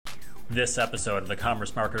This episode of the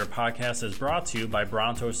Commerce Marketer Podcast is brought to you by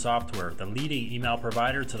Bronto Software, the leading email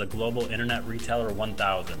provider to the global internet retailer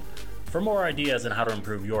 1000. For more ideas on how to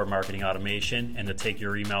improve your marketing automation and to take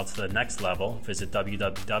your email to the next level, visit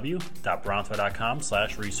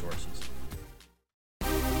www.bronto.com/resources.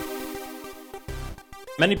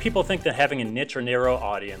 Many people think that having a niche or narrow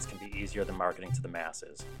audience can be easier than marketing to the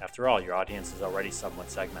masses. After all, your audience is already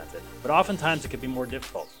somewhat segmented, but oftentimes it can be more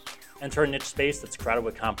difficult. Enter a niche space that's crowded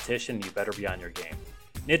with competition, and you better be on your game.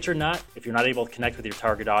 Niche or not, if you're not able to connect with your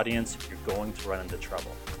target audience, you're going to run into trouble.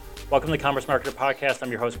 Welcome to the Commerce Marketer Podcast. I'm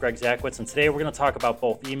your host, Greg Zakwitz, and today we're going to talk about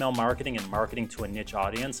both email marketing and marketing to a niche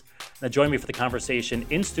audience. And join me for the conversation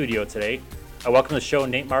in studio today. I welcome to the show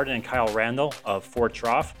Nate Martin and Kyle Randall of Fort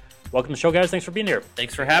Trough. Welcome to the show, guys. Thanks for being here.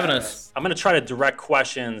 Thanks for having us. I'm going to try to direct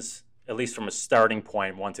questions, at least from a starting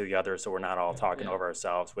point, one to the other, so we're not all talking over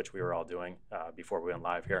ourselves, which we were all doing before we went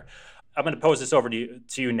live here. I'm going to pose this over to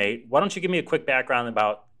you, Nate. Why don't you give me a quick background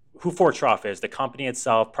about who Fort Trough is, the company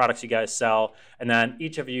itself, products you guys sell, and then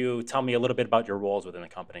each of you tell me a little bit about your roles within the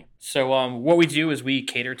company. So what we do is we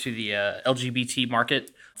cater to the LGBT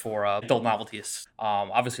market for adult novelties.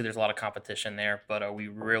 Obviously, there's a lot of competition there, but we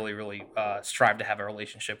really strive to have a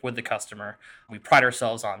relationship with the customer. We pride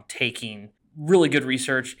ourselves on taking really good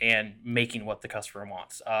research and making what the customer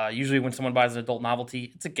wants. Usually when someone buys an adult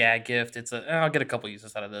novelty, it's a gag gift. I'll get a couple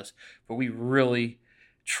uses out of this, but we really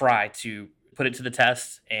try to put it to the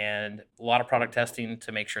test and a lot of product testing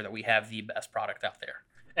to make sure that we have the best product out there.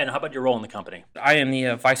 And how about your role in the company? I am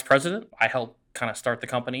the vice president. I helped kind of start the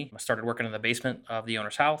company. I started working in the basement of the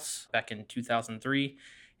owner's house back in 2003,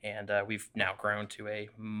 and we've now grown to a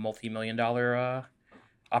multi-million-dollar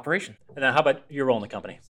operation. And then how about your role in the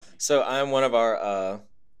company? So I'm one of our,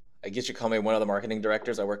 I guess you call me one of the marketing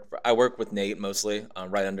directors. I work with Nate mostly,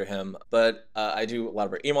 right under him. But I do a lot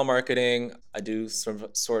of our email marketing. I do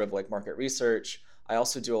sort of like market research. I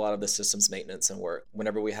also do a lot of the systems maintenance and work.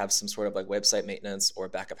 Whenever we have some sort of like website maintenance or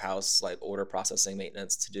back of house, like order processing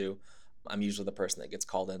maintenance to do, I'm usually the person that gets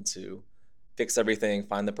called in to fix everything,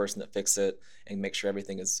 find the person that fixed it, and make sure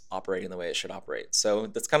everything is operating the way it should operate. So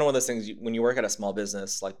that's kind of one of those things, when you work at a small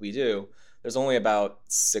business like we do, there's only about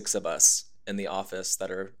 6 of us in the office that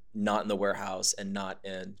are not in the warehouse and not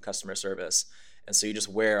in customer service. And so you just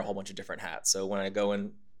wear a whole bunch of different hats. So when I go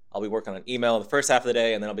in, I'll be working on email the first half of the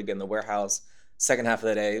day, and then I'll be in the warehouse second half of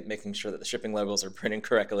the day, making sure that the shipping labels are printing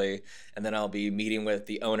correctly. And then I'll be meeting with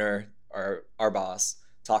the owner, our boss,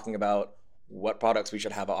 talking about what products we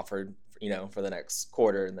should have offered, for the next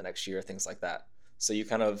quarter and the next year, things like that. So we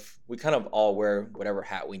kind of all wear whatever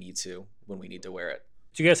hat we need to when we need to wear it.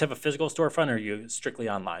 Do you guys have a physical storefront, or are you strictly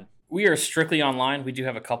online? We are strictly online. We do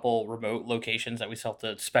have a couple remote locations that we sell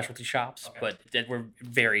to specialty shops, but we're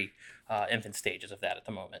very infant stages of that at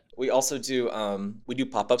the moment. We also do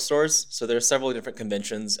pop-up stores. So there are several different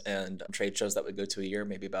conventions and trade shows that we go to a year,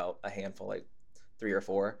 maybe about a handful, like 3 or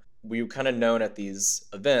 4. We're kind of known at these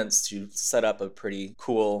events to set up a pretty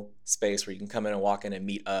cool space where you can come in and walk in and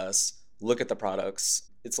meet us, look at the products.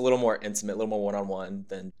 It's a little more intimate, a little more one-on-one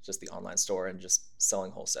than just the online store and just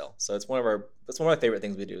selling wholesale. So that's one of my favorite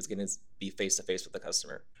things we do, is getting to be face-to-face with the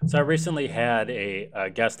customer. So I recently had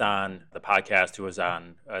a guest on the podcast who was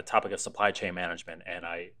on a topic of supply chain management, and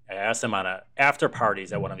I asked him on after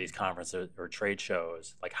parties at one of these conferences or trade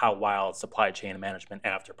shows, like how wild supply chain management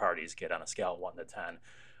after parties get on a scale of 1 to 10.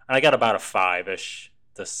 And I got about a 5-ish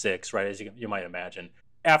to 6, right, as you might imagine.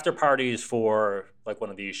 After parties for like one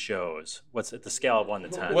of these shows, what's at the scale of 1 to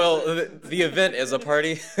 10? Well, the event is a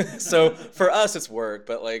party. So for us, it's work.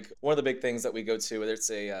 But like one of the big things that we go to, whether it's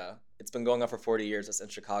it's been going on for 40 years. It's in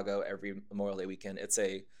Chicago every Memorial Day weekend. It's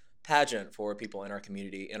a pageant for people in our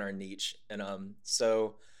community, in our niche. And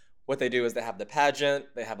so what they do is they have the pageant,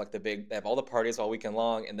 they have all the parties all weekend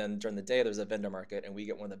long, and then during the day there's a vendor market, and we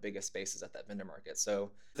get one of the biggest spaces at that vendor market.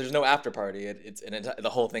 So there's no after party. The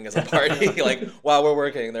whole thing is a party. Like while we're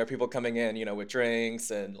working, there are people coming in, with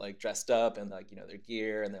drinks and like dressed up and like their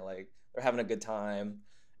gear, and they're having a good time.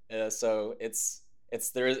 So it's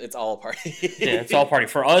all a party. Yeah, it's all party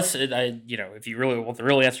for us. If you really want the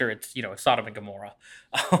real answer, it's Sodom and Gomorrah.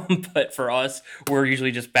 But for us, we're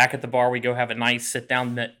usually just back at the bar. We go have a nice sit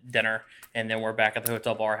down dinner, and then we're back at the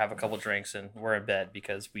hotel bar, have a couple drinks, and we're in bed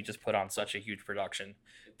because we just put on such a huge production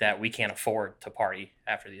that we can't afford to party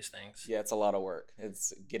after these things. Yeah, it's a lot of work.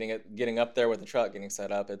 It's getting up there with the truck, getting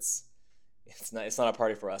set up. It's not a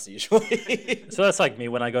party for us usually. So that's like me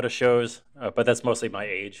when I go to shows, but that's mostly my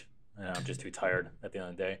age. I'm just too tired at the end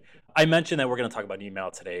of the day. I mentioned that we're going to talk about email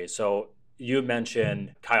today. So you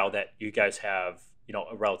mentioned, Kyle, that you guys have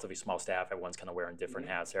a relatively small staff. Everyone's kind of wearing different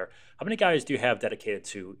hats there. How many guys do you have dedicated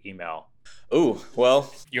to email? Ooh,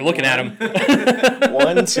 well, You're looking at him.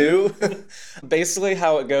 one, two. Basically,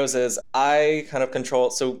 how it goes is I kind of control.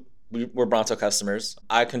 So we're Bronto customers.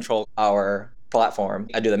 I control our platform.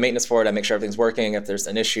 I do the maintenance for it. I make sure everything's working. If there's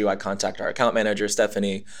an issue, I contact our account manager,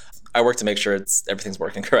 Stephanie. I work to make sure everything's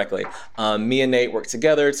working correctly. Me and Nate work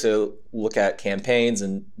together to look at campaigns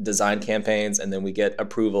and design campaigns, and then we get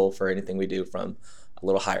approval for anything we do from a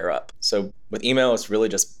little higher up. So with email, it's really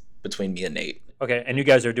just between me and Nate. Okay, and you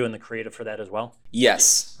guys are doing the creative for that as well?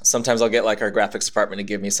 Yes. Sometimes I'll get like our graphics department to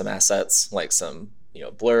give me some assets, like some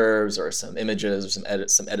blurbs or some images or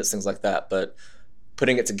some edits, things like that. But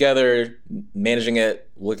putting it together, managing it,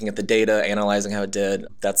 looking at the data, analyzing how it did,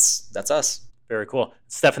 that's us. Very cool.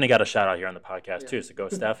 Stephanie got a shout out here on the podcast too, so go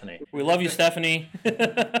Stephanie. We love you, Stephanie.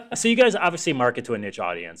 So you guys obviously market to a niche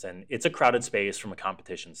audience, and it's a crowded space from a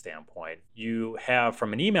competition standpoint. You have,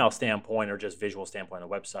 from an email standpoint or just visual standpoint on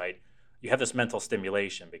the website, you have this mental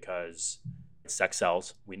stimulation because sex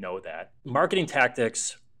sells. We know that. Marketing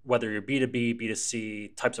tactics, whether you're B2B,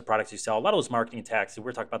 B2C, types of products you sell, a lot of those marketing tactics, we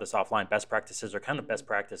were talking about this offline, best practices are kind of best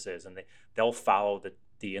practices, and they'll follow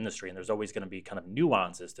the industry, and there's always going to be kind of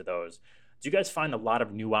nuances to those. Do you guys find a lot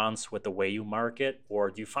of nuance with the way you market, or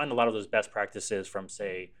do you find a lot of those best practices from,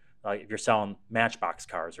 say, if you're selling Matchbox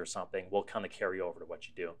cars or something, will kind of carry over to what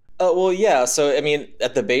you do? Well, yeah. So, I mean, I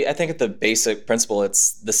think at the basic principle,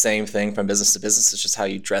 it's the same thing from business to business. It's just how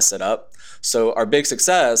you dress it up. So our big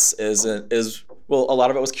success is well, a lot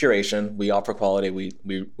of it was curation. We offer quality.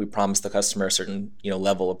 We promise the customer a certain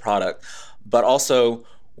level of product, but also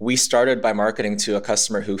we started by marketing to a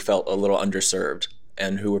customer who felt a little underserved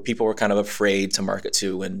and people were kind of afraid to market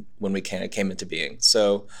to when we kind of came into being.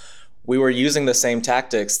 So we were using the same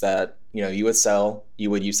tactics that you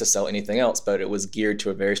would use to sell anything else, but it was geared to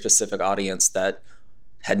a very specific audience that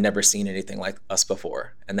had never seen anything like us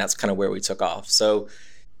before, and that's kind of where we took off. So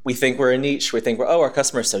we think we're a niche. We think our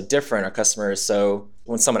customer is so different. Our customer is so,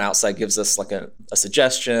 when someone outside gives us like a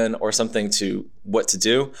suggestion or something to what to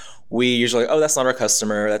do, we usually, that's not our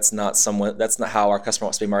customer. That's not how our customer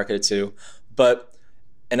wants to be marketed to. But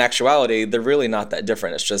in actuality, they're really not that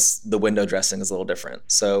different. It's just the window dressing is a little different.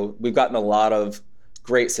 So we've gotten a lot of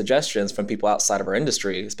great suggestions from people outside of our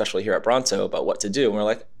industry, especially here at Bronto, about what to do. And we're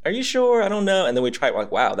like, are you sure? I don't know. And then we try it, we're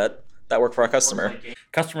like, wow, that worked for our customer.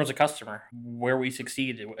 Customer's a customer. Where we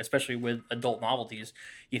succeed, especially with adult novelties,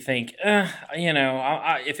 you think,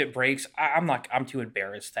 if it breaks, I'm too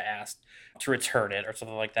embarrassed to ask to return it or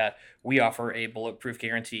something like that. We offer a bulletproof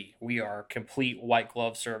guarantee. We are complete white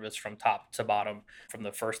glove service from top to bottom, from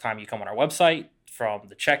the first time you come on our website, from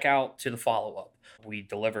the checkout to the follow-up. We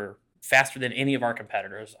deliver faster than any of our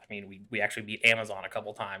competitors. I mean, we actually beat Amazon a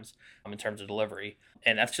couple times in terms of delivery.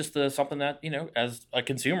 And that's just something that, as a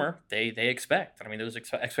consumer, they expect. I mean, those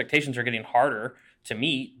expectations are getting harder to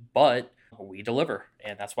meet, but we deliver.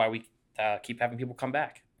 And that's why we keep having people come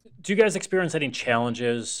back. Do you guys experience any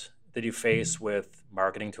challenges that you face with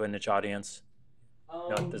marketing to a niche audience?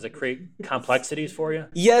 Does it create complexities for you?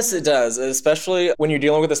 Yes, it does, especially when you're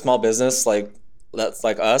dealing with a small business that's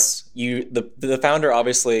like us. The founder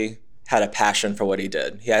obviously had a passion for what he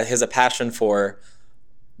did. He has a passion for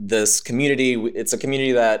this community. It's a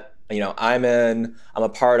community that I'm in, I'm a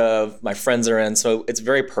part of, my friends are in. So it's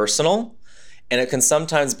very personal, and it can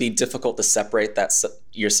sometimes be difficult to separate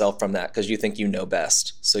yourself from that because you think you know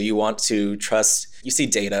best. So you want to trust. You see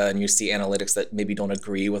data and you see analytics that maybe don't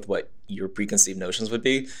agree with what your preconceived notions would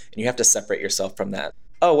be, and you have to separate yourself from that.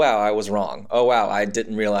 Oh wow, I was wrong. Oh wow, I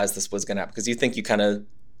didn't realize this was gonna happen, because you think you kind of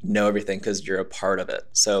know everything because you're a part of it.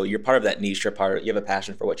 So you're part of that niche. You have a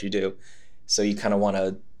passion for what you do. So you kind of want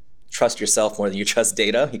to trust yourself more than you trust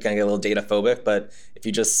data. You kind of get a little data phobic, but if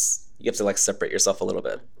you have to separate yourself a little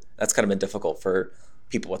bit. That's kind of been difficult for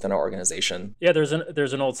people within our organization. Yeah, there's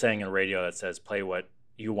an old saying in radio that says, play what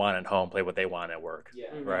you want at home, play what they want at work. Yeah.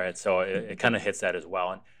 Right. So it kind of hits that as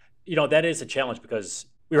well. And that is a challenge because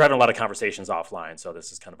we were having a lot of conversations offline, so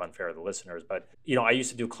this is kind of unfair to the listeners. But, I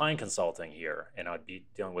used to do client consulting here, and I'd be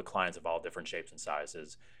dealing with clients of all different shapes and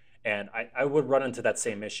sizes. And I would run into that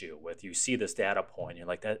same issue with, you see this data point, you're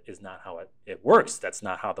like, that is not how it works. That's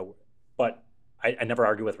not how but I never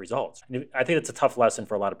argue with results. I think it's a tough lesson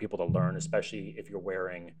for a lot of people to learn, especially if you're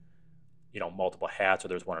wearing, multiple hats, or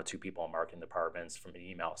there's one or two people in marketing departments from an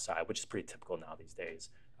email side, which is pretty typical now these days.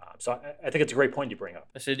 So I think it's a great point you bring up.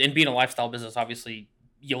 In being a lifestyle business, obviously,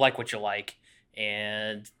 you like what you like,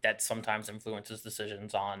 and that sometimes influences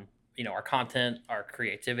decisions on, our content, our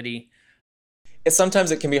creativity. Sometimes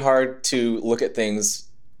it can be hard to look at things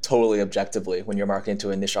totally objectively when you're marketing to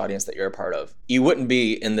a niche audience that you're a part of. You wouldn't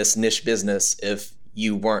be in this niche business if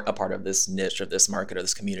you weren't a part of this niche or this market or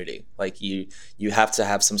this community. Like you have to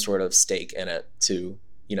have some sort of stake in it to,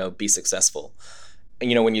 be successful.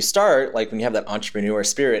 And, when you start, like when you have that entrepreneur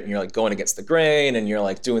spirit and you're like going against the grain and you're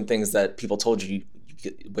like doing things that people told you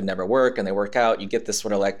would never work and they work out, you get this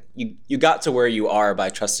sort of like, you got to where you are by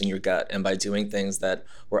trusting your gut and by doing things that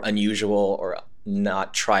were unusual or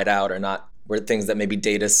not tried out or not were things that maybe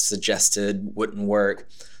data suggested wouldn't work.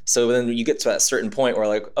 So then you get to that certain point where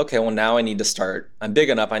like, okay, well now I'm big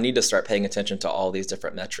enough, I need to start paying attention to all these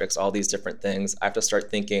different metrics, all these different things. I have to start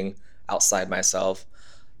thinking outside myself.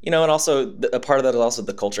 And also a part of that is also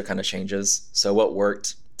the culture kind of changes. So what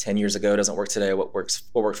worked 10 years ago doesn't work today. What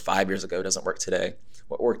worked 5 years ago doesn't work today.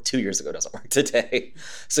 What worked 2 years ago doesn't work today.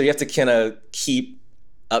 So you have to kind of keep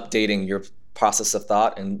updating your process of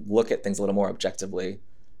thought and look at things a little more objectively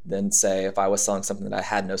than say if I was selling something that I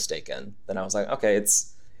had no stake in. Then I was like, okay,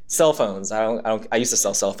 it's cell phones. I used to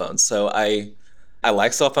sell cell phones, so I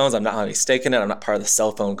like cell phones. I'm not having any stake in it. I'm not part of the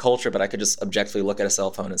cell phone culture, but I could just objectively look at a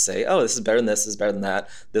cell phone and say, oh, this is better than this is better than that.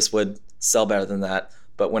 This would sell better than that.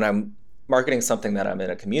 But when I'm marketing something that I'm in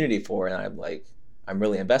a community for and I'm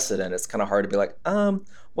really invested in, it's kind of hard to be like,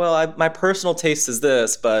 my personal taste is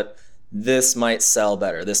this, but this might sell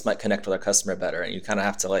better. This might connect with our customer better. And you kind of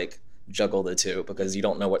have to like juggle the two because you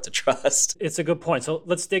don't know what to trust. It's a good point. So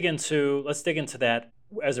let's dig into that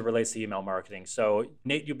as it relates to email marketing. So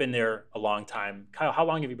Nate, you've been there a long time. Kyle, how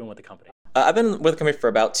long have you been with the company? I've been with the company for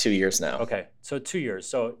about 2 years now. Okay, so 2 years.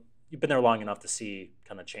 So you've been there long enough to see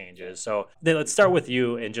kind of changes. So then let's start with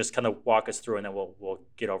you and just kind of walk us through, and then we'll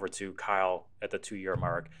get over to Kyle at the 2-year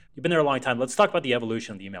mark. You've been there a long time. Let's talk about the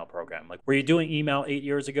evolution of the email program. Like, were you doing email 8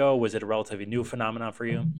 years ago? Was it a relatively new phenomenon for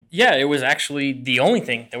you? Yeah, it was actually the only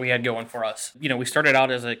thing that we had going for us. We started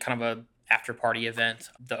out as a kind of a after party event.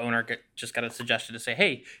 The owner just got a suggestion to say,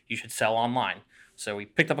 hey, you should sell online. So we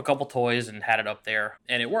picked up a couple toys and had it up there,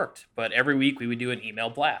 and it worked. But every week we would do an email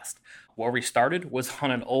blast. Where we started was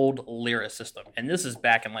on an old Lyra system, and this is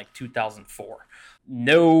back in like 2004.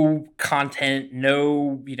 No content,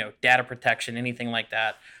 no data protection, anything like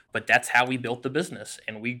that. But that's how we built the business,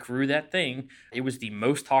 and we grew that thing. It was the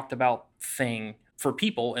most talked about thing for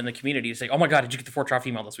people in the community to say, oh my God, did you get the 4-trough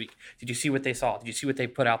email this week? Did you see what they saw? Did you see what they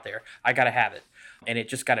put out there? I got to have it. And it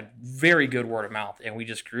just got a very good word of mouth. And we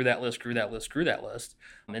just grew that list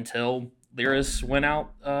until Lyris went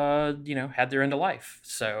out, had their end of life.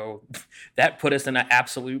 So that put us in an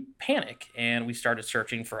absolute panic. And we started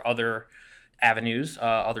searching for other avenues,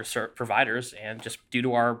 other providers. And just due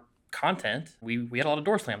to our content, we had a lot of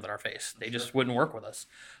doors slammed in our face. They just wouldn't work with us.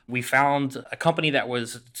 We found a company that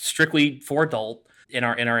was strictly for adult in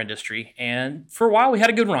our industry. And for a while, we had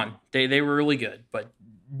a good run. They were really good, but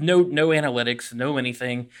no analytics, no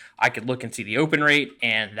anything. I could look and see the open rate,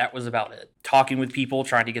 and that was about it. Talking with people,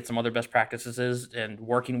 trying to get some other best practices, and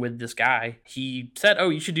working with this guy, he said, oh,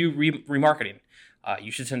 you should do remarketing. You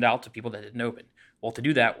should send out to people that didn't open. Well, to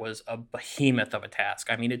do that was a behemoth of a task.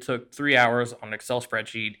 I mean, it took 3 hours on an Excel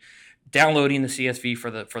spreadsheet, downloading the CSV for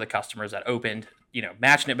the customers that opened,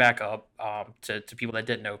 matching it back up to people that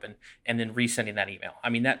didn't open, and then resending that email. I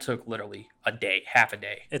mean, that took literally a day, half a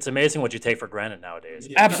day. It's amazing what you take for granted nowadays.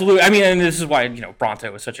 Yeah. Absolutely. I mean, and this is why,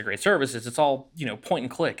 Bronto is such a great service. It's all, point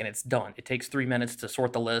and click, and it's done. It takes 3 minutes to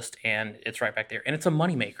sort the list, and it's right back there. And it's a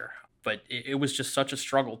moneymaker. But it was just such a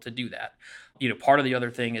struggle to do that. Part of the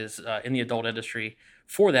other thing is in the adult industry,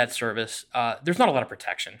 for that service, there's not a lot of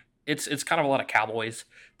protection. It's kind of a lot of cowboys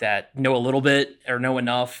that know a little bit or know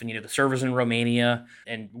enough, and the servers in Romania,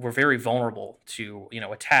 and we're very vulnerable to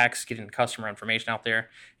attacks, getting customer information out there,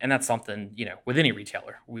 and that's something with any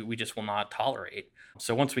retailer we just will not tolerate.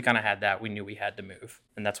 So once we kind of had that, we knew we had to move,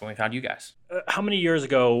 and that's when we found you guys. How many years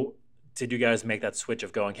ago did you guys make that switch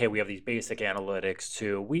of going, hey, we have these basic analytics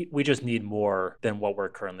to we just need more than what we're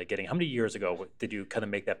currently getting? How many years ago did you kind of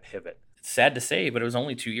make that pivot? It's sad to say, but it was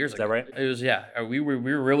only 2 years ago. Is that right? It was, yeah. We were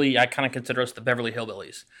really, I kind of consider us the Beverly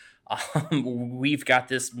Hillbillies. We've got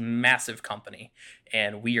this massive company,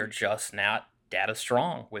 and we are just not data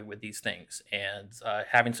strong with these things. And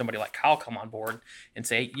having somebody like Kyle come on board and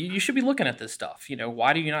say, you should be looking at this stuff.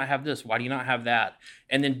 Why do you not have this? Why do you not have that?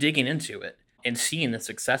 And then digging into it and seeing the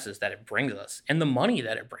successes that it brings us and the money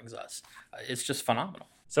that it brings us. It's just phenomenal.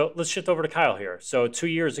 So let's shift over to Kyle here. So 2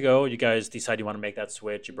 years ago, you guys decide you want to make that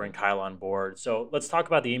switch. You bring Kyle on board. So let's talk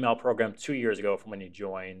about the email program 2 years ago from when you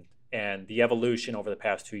joined and the evolution over the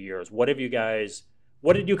past 2 years. What did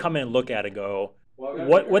you come in and look at and go,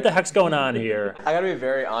 what the heck's going on here? I got to be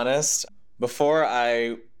very honest. Before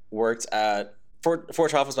I worked at Fort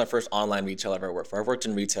Troff was my first online retail I ever worked for. I've worked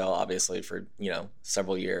in retail obviously for,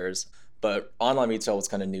 several years, but online retail was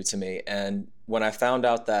kind of new to me. And when I found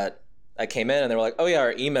out that I came in and they were like, "Oh yeah,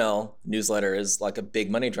 our email newsletter is like a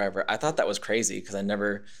big money driver," I thought that was crazy because I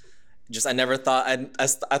never thought I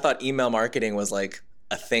thought email marketing was like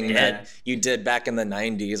a thing that you did back in the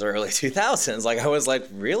 90s or early 2000s. Like I was like,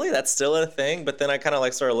 really? That's still a thing? But then I kind of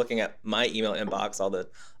like started looking at my email inbox, all the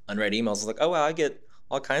unread emails. I was like, oh wow, I get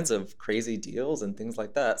all kinds of crazy deals and things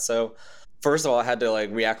like that. So first of all, I had to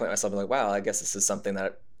like reacclimate myself and like, wow, I guess this is something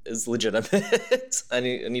that is legitimate. I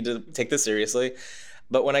need to take this seriously.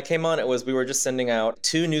 But when I came on, we were just sending out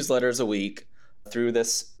 2 newsletters a week through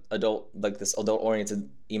this adult oriented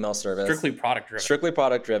email service. Strictly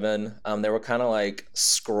product driven. They were kind of like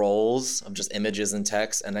scrolls of just images and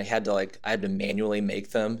text, and I had to manually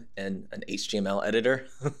make them in an HTML editor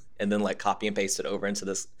and then like copy and paste it over into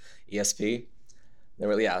this ESP. They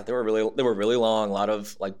were really long, a lot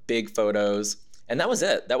of like big photos, and that was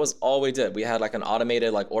it. That was all we did. We had like an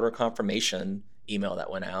automated like order confirmation email that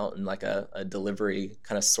went out and like a delivery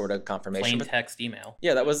kind of sort of confirmation. Plain text email.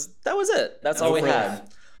 Yeah, that was it. That's all we had.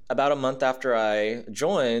 About a month after I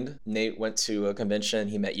joined, Nate went to a convention.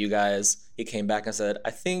 He met you guys. He came back and said,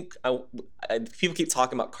 I think people keep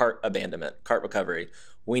talking about cart abandonment, cart recovery.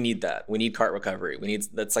 We need that. We need cart recovery.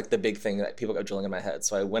 That's like the big thing that people got drilling in my head.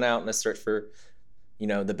 So I went out and I searched for,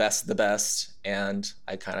 the best of the best. And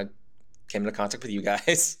I kind of came into contact with you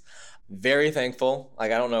guys. Very thankful.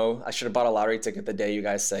 Like, I don't know, I should have bought a lottery ticket the day you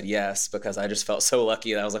guys said yes, because I just felt so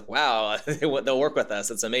lucky that I was like, wow, they'll work with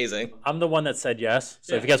us. It's amazing. I'm the one that said yes.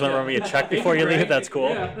 So if you guys want to run me a check before you leave, that's cool.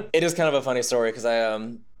 Yeah. It is kind of a funny story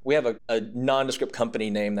because we have a nondescript company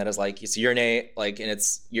name that is like, it's your name, like, and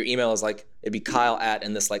it's your email is like, it'd be Kyle at,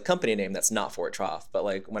 and this like company name that's not Fort Troff. But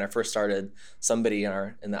like when I first started, somebody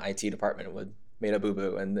in the IT department made a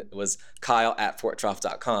boo-boo, and it was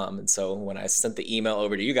kyle@forttroff.com. And so when I sent the email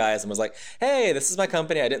over to you guys and was like, hey, this is my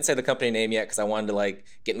company, I didn't say the company name yet because I wanted to like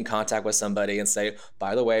get in contact with somebody and say,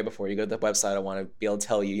 by the way, before you go to the website, I want to be able to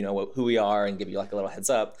tell you, who we are and give you like a little heads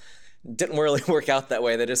up. Didn't really work out that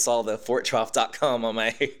way. They just saw the forttroff.com on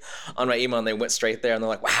my email and they went straight there and they're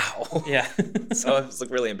like, wow. Yeah. So it was like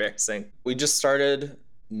really embarrassing. We just started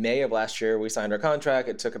May of last year. We signed our contract.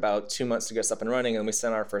 It took about 2 months to get us up and running, and we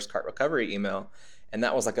sent our first cart recovery email. And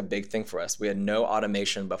that was like a big thing for us. We had no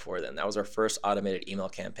automation before then. That was our first automated email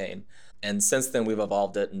campaign. And since then we've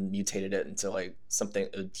evolved it and mutated it into like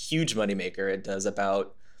a huge moneymaker. It does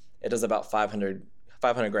about 500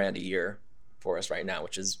 grand a year for us right now,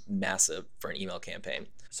 which is massive for an email campaign.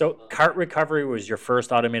 So cart recovery was your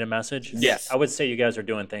first automated message? Yes. I would say you guys are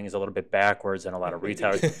doing things a little bit backwards than a lot of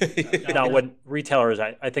retailers. When retailers,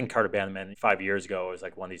 I think cart abandonment 5 years ago was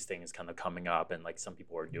like one of these things kind of coming up and like some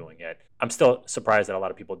people were doing it. I'm still surprised that a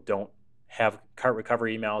lot of people don't have cart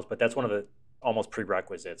recovery emails, but that's one of the almost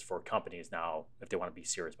prerequisites for companies now if they want to be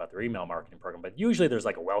serious about their email marketing program. But usually there's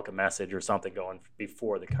like a welcome message or something going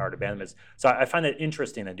before the cart abandonment. So I find it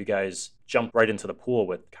interesting that you guys jumped right into the pool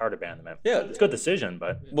with cart abandonment. Yeah, it's a good decision,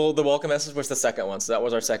 but well, the welcome message was the second one. So that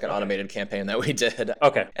was our second automated campaign that we did.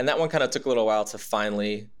 Okay. And that one kind of took a little while to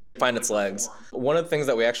finally find its legs. One of the things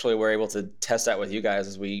that we actually were able to test out with you guys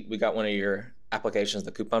is we got one of your applications,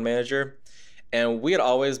 the Coupon Manager. And we had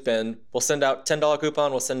always been, we'll send out $10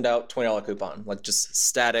 coupon, we'll send out $20 coupon, like just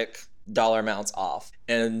static dollar amounts off.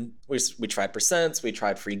 And we tried percents, we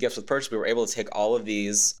tried free gifts with purchase. We were able to take all of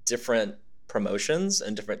these different promotions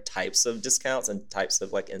and different types of discounts and types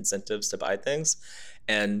of like incentives to buy things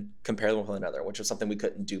and compare them with one another, which was something we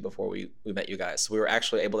couldn't do before we met you guys. So we were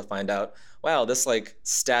actually able to find out, wow, this like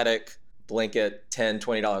static blanket $10,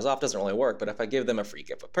 $20 off doesn't really work. But if I give them a free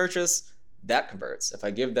gift with purchase, that converts. If I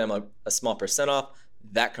give them a small percent off,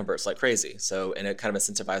 that converts like crazy. So, and it kind of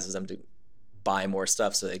incentivizes them to buy more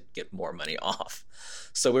stuff so they get more money off.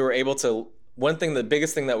 So we were able to, the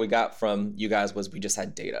biggest thing that we got from you guys was we just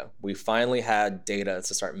had data. We finally had data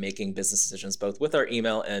to start making business decisions, both with our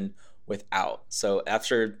email and without. So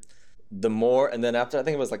after I think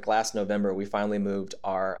it was like last November, we finally moved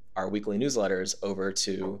our weekly newsletters over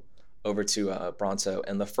to Bronto.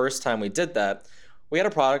 And the first time we did that, we had a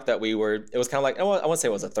product that it was kind of like, I wouldn't say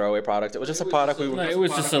it was a throwaway product. It was just a product. It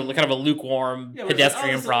was just a kind of a lukewarm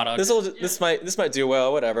pedestrian product. This might do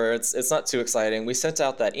well, whatever. It's not too exciting. We sent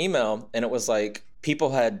out that email and it was like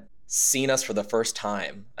people had seen us for the first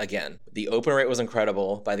time again. The open rate was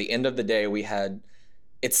incredible. By the end of the day,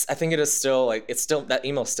 I think it is still like, that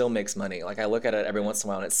email still makes money. Like I look at it every once in a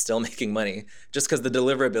while and it's still making money just because the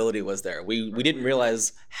deliverability was there. We didn't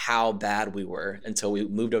realize how bad we were until we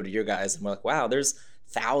moved over to your guys and we're like, wow, there's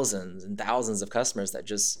thousands and thousands of customers that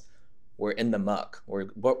just were in the muck. We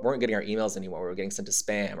weren't getting our emails anymore. We were getting sent to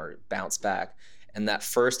spam or bounce back. And that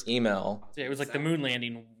first email, yeah, it was like the moon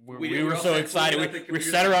landing. We were so excited. We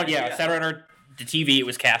sat around, sat around the TV. It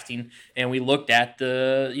was casting, and we looked at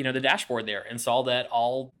the dashboard there and saw that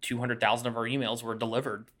all 200,000 of our emails were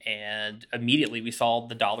delivered. And immediately we saw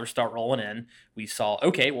the dollars start rolling in. We saw,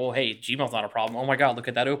 okay, well, hey, Gmail's not a problem. Oh my God, look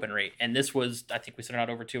at that open rate. And this was, I think we sent it out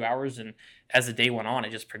over 2 hours. And as the day went on,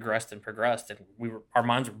 it just progressed and progressed, and our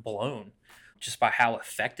minds were blown just by how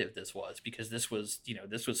effective this was, because this was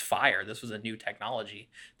fire. This was a new technology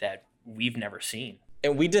that we've never seen.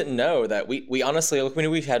 And we didn't know that we honestly,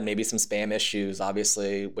 we've had maybe some spam issues,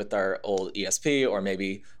 obviously, with our old ESP or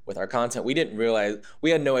maybe with our content. We didn't realize,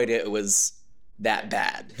 we had no idea it was that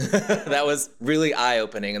bad. That was really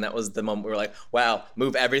eye-opening. And that was the moment we were like, wow,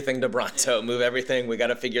 move everything to Bronto, move everything. We got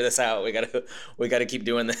to figure this out. We got to keep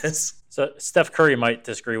doing this. So Steph Curry might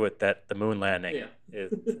disagree with that, the moon landing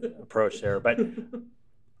approach there. But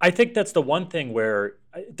I think that's the one thing where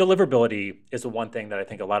deliverability is the one thing that I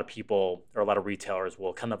think a lot of people or a lot of retailers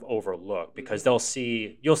will kind of overlook, because you'll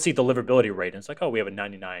see deliverability rate and it's like, oh, we have a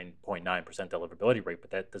 99.9% deliverability rate, but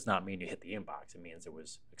that does not mean you hit the inbox. It means it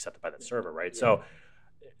was accepted by that server, right? Yeah. So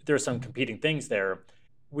there's some competing things there.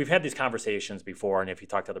 We've had these conversations before, and if you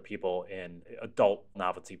talk to other people in adult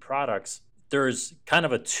novelty products, there's kind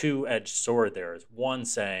of a two-edged sword there. Is one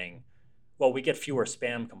saying, well, we get fewer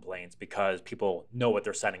spam complaints because people know what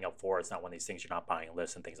they're signing up for. It's not one of these things you're not buying a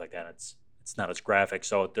list and things like that. It's not as graphic,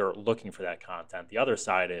 so they're looking for that content. The other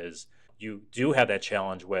side is you do have that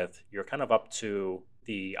challenge with, you're kind of up to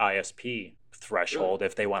the ISP threshold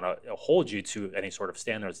if they want to hold you to any sort of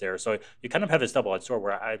standards there. So you kind of have this double-edged sword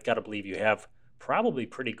where I've got to believe you have probably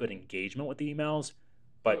pretty good engagement with the emails,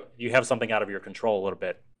 but you have something out of your control a little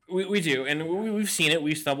bit. We do, and we've seen it.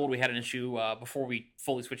 We stumbled. We had an issue before we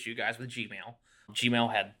fully switched you guys with Gmail.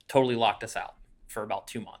 Gmail had totally locked us out for about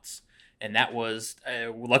 2 months. And that was,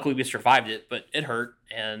 luckily we survived it, but it hurt.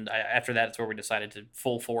 And after that, it's where we decided to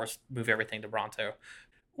full force move everything to Bronto.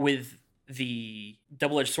 With the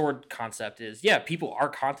double-edged sword concept is, our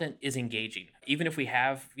content is engaging. Even if we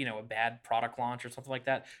have, a bad product launch or something like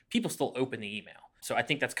that, people still open the email. So I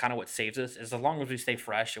think that's kind of what saves us, is as long as we stay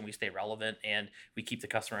fresh and we stay relevant and we keep the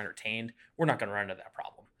customer entertained, we're not going to run into that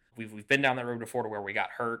problem. We've been down that road before to where we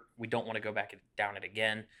got hurt. We don't want to go back down it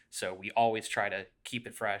again. So we always try to keep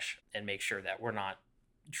it fresh and make sure that we're not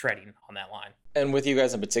treading on that line. And with you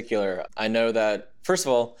guys in particular, I know that, first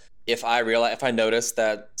of all, if I notice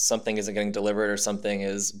that something isn't getting delivered or something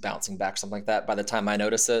is bouncing back, something like that, by the time I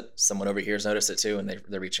notice it, someone over here has noticed it too, and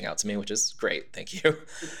they're reaching out to me, which is great. Thank you.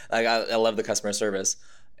 Like I love the customer service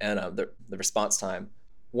and the response time.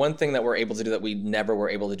 One thing that we're able to do that we never were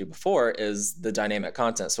able to do before is the dynamic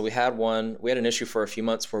content. So we had an issue for a few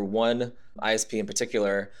months where one ISP in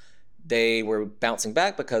particular, they were bouncing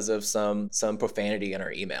back because of some profanity in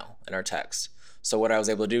our email and our text. So what I was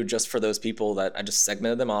able to do just for those people, that I just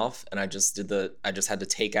segmented them off, and I just had to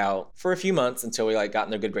take out for a few months until we got in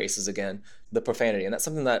their good graces again, the profanity. And that's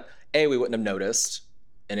something that we wouldn't have noticed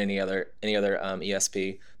in any other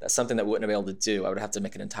ESP. That's something that we wouldn't have been able to do. I would have to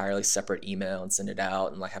make an entirely separate email and send it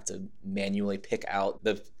out, and have to manually pick out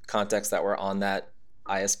the contexts that were on that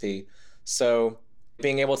ISP. So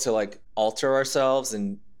being able to alter ourselves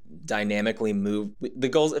and dynamically move the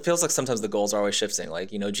goals, it feels like sometimes the goals are always shifting.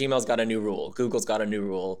 Gmail's got a new rule, Google's got a new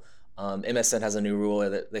rule, MSN has a new rule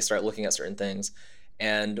that they start looking at certain things,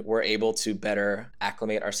 and we're able to better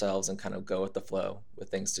acclimate ourselves and kind of go with the flow with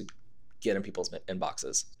things to get in people's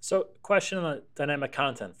inboxes. So, question on the dynamic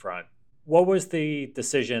content front, what was the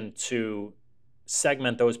decision to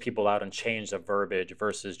segment those people out and change the verbiage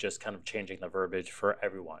versus just kind of changing the verbiage for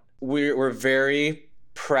everyone? We're very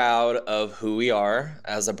proud of who we are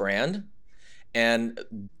as a brand, and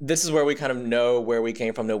this is where we kind of know where we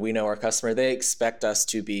came from. We know our customer. They expect us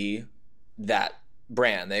to be that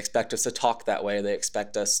brand. They expect us to talk that way. They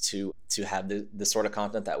expect us to have the sort of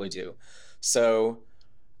content that we do. So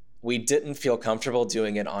we didn't feel comfortable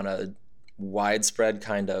doing it on a widespread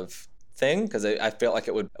kind of thing, because I felt like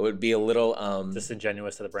it would be a little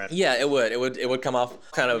disingenuous to the brand. Yeah, it would come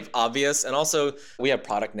off kind of obvious. And also we have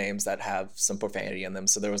product names that have some profanity in them,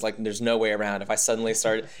 so there's no way around. If I suddenly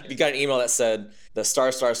started, if you got an email that said the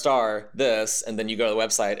star this, and then you go to the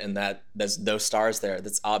website and that there's no stars there,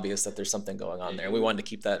 that's obvious that there's something going on there. And we wanted to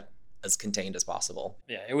keep that as contained as possible.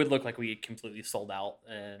 Yeah, it would look like we had completely sold out,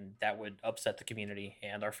 and that would upset the community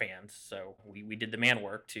and our fans. So we did the man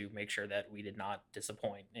work to make sure that we did not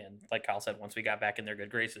disappoint. And like Kyle said, once we got back in their good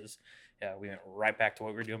graces, we went right back to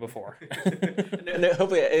what we were doing before. No,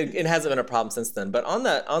 hopefully it hasn't been a problem since then. But on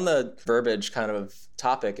the verbiage kind of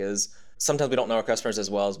topic is, sometimes we don't know our customers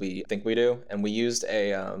as well as we think we do. And we used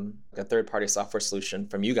a third-party software solution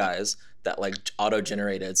from you guys that like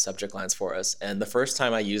auto-generated subject lines for us. And the first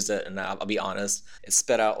time I used it, and I'll be honest, it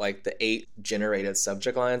spit out like the 8 generated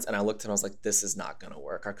subject lines. And I looked and I was like, this is not going to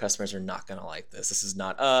work. Our customers are not going to like this. This is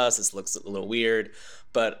not us. This looks a little weird.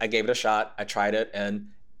 But I gave it a shot. I tried it, and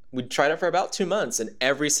we tried it for about 2 months. And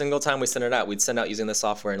every single time we sent it out, we'd send out using the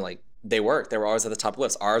software, and like they worked. They were always at the top of the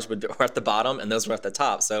list. Ours were at the bottom, and those were at the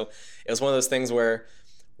top. So it was one of those things where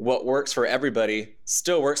what works for everybody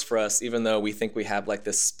still works for us, even though we think we have like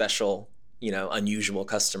this special, unusual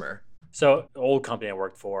customer. So the old company I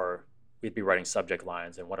worked for, we'd be writing subject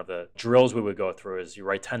lines. And one of the drills we would go through is you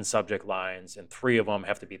write 10 subject lines, and 3 of them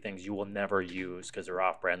have to be things you will never use because they're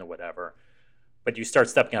off brand or whatever. But you start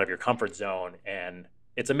stepping out of your comfort zone, and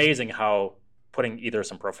it's amazing how putting either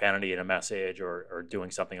some profanity in a message or doing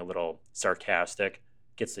something a little sarcastic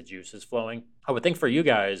gets the juices flowing. I would think for you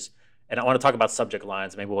guys, and I want to talk about subject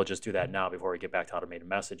lines, maybe we'll just do that now before we get back to automated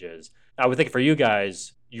messages. I would think for you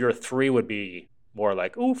guys, your 3 would be more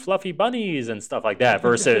like, ooh, fluffy bunnies and stuff like that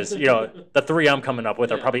versus, the 3 I'm coming up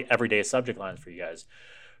with are probably everyday subject lines for you guys.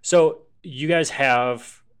 So you guys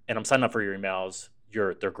have, and I'm signing up for your emails,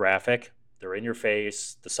 they're graphic, they're in your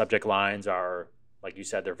face, the subject lines are, like you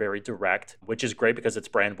said, they're very direct, which is great because it's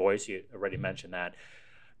brand voice. You already mentioned that.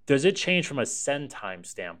 Does it change from a send time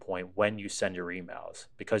standpoint when you send your emails?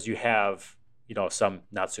 Because you have, some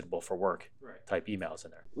not suitable for work type emails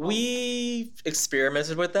in there. We've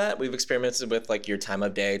experimented with that. We've experimented with like your time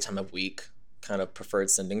of day, time of week, kind of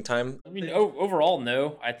preferred sending time. I mean, overall,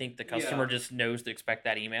 no. I think the customer just knows to expect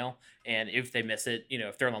that email. And if they miss it,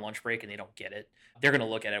 if they're on the lunch break and they don't get it, they're going to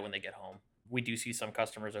look at it when they get home. We do see some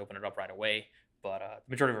customers open it up right away, but the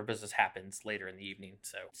majority of our business happens later in the evening.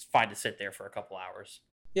 So it's fine to sit there for a couple hours.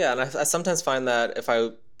 Yeah, and I sometimes find that if I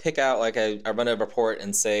pick out, like I run a report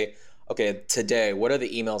and say, okay, today, what are the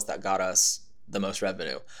emails that got us the most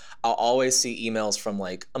revenue? I'll always see emails from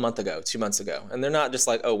like a month ago, 2 months ago. And they're not just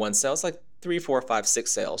like, 1 sale. It's like 3, 4, 5,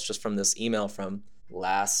 6 sales just from this email from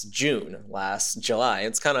last June, last July.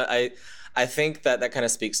 It's kind of, I think that kind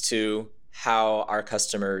of speaks to how our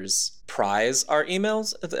customers prize our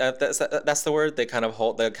emails. That's the word. They kind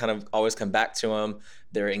of always come back to them.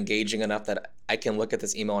 They're engaging enough that I can look at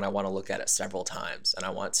this email and I want to look at it several times, and I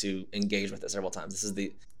want to engage with it several times.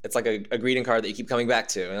 It's like a greeting card that you keep coming back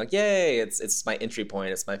to, and like, yay, it's my entry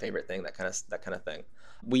point. It's my favorite thing. That kind of thing.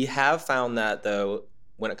 We have found that though,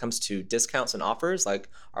 when it comes to discounts and offers, like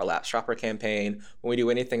our Lap Shopper campaign, when we do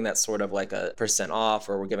anything that's sort of like a % off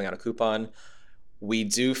or we're giving out a coupon, we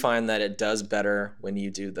do find that it does better when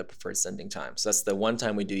you do the preferred sending time. So that's the one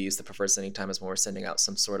time we do use the preferred sending time, is when we're sending out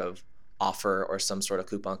some sort of offer or some sort of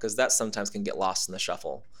coupon, because that sometimes can get lost in the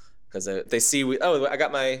shuffle. Because they see, I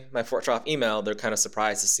got my Fort Trough email, they're kind of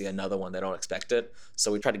surprised to see another one. They don't expect it.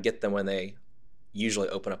 So we try to get them when they usually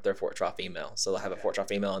open up their Fort Trough email. So they'll have a Fort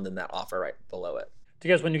Trough email and then that offer right below it. Do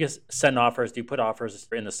you guys, when you guys send offers, do you put offers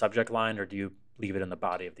in the subject line or do you leave it in the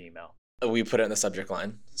body of the email? We put it in the subject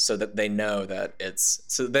line so that they know that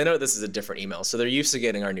they know this is a different email. So they're used to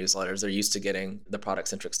getting our newsletters. They're used to getting the product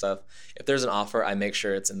centric stuff. If there's an offer, I make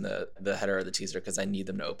sure it's in the header or the teaser because I need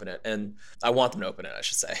them to open it. And I want them to open it, I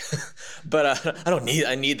should say. But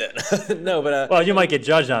I need that. No, but. Well, you might get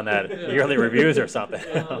judged on that. Yearly reviews or something.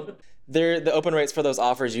 The open rates for those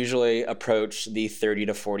offers usually approach the 30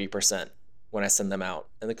 to 40% when I send them out.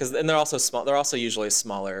 And they're also small. They're also usually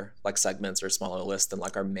smaller, like segments or smaller lists than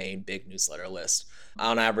like our main big newsletter list.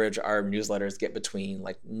 On average, our newsletters get between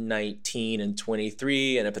like 19 and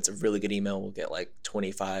 23. And if it's a really good email, we'll get like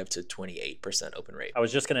 25 to 28% open rate. I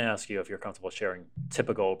was just going to ask you if you're comfortable sharing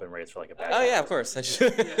typical open rates for like a bag. Oh yeah, of course.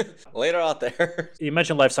 Later out there. You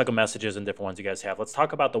mentioned lifecycle messages and different ones you guys have. Let's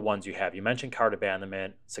talk about the ones you have. You mentioned cart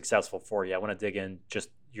abandonment, successful for you. I want to dig in just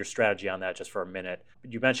your strategy on that just for a minute.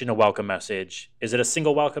 You mentioned a welcome message. Is it a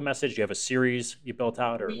single welcome message? Do you have a series you built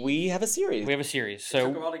out? Or we have a series. We have a series. So it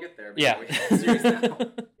took a while to get there. But yeah. We have a series now.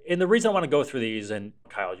 And the reason I want to go through these, and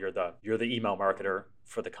Kyle, you're the email marketer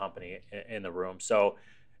for the company in the room. So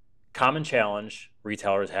common challenge,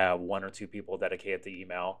 retailers have 1 or 2 people dedicated to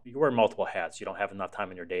email. You wear multiple hats. You don't have enough time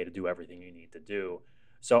in your day to do everything you need to do.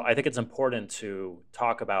 So I think it's important to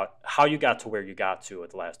talk about how you got to where you got to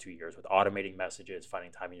with the last 2 years with automating messages,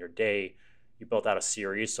 finding time in your day. You built out a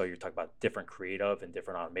series, so you're talking about different creative and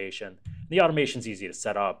different automation. The automation's easy to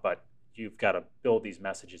set up, but you've got to build these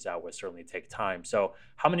messages out, which certainly take time. So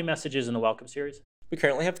how many messages in the welcome series? We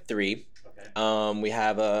currently have 3. Okay. We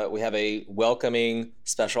have a welcoming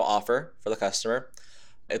special offer for the customer.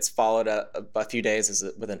 It's followed a few days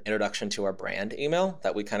with an introduction to our brand email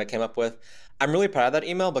that we kind of came up with. I'm really proud of that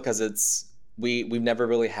email because we've never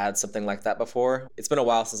really had something like that before. It's been a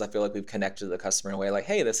while since I feel like we've connected to the customer in a way like,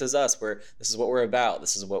 hey, this is us. This is what we're about.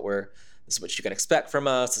 This is what you can expect from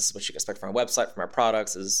us. This is what you can expect from our website, from our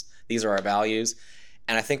products. These are our values.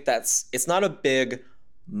 And I think it's not a big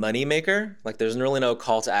money maker. Like there's really no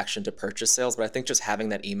call to action to purchase sales, but I think just having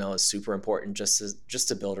that email is super important just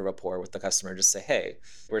to build a rapport with the customer. Just say, hey,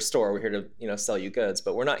 we're a store, we're here to, sell you goods,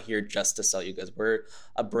 but we're not here just to sell you goods. We're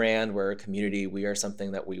a brand, we're a community, we are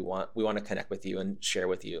something that we want to connect with you and share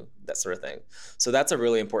with you, that sort of thing. So that's a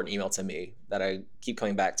really important email to me that I keep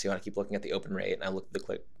coming back to, and I keep looking at the open rate, and I look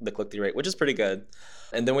at the click-through rate, which is pretty good.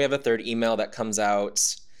 And then we have a third email that comes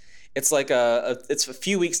out. It's like it's a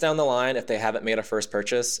few weeks down the line if they haven't made a first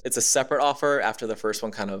purchase. It's a separate offer after the first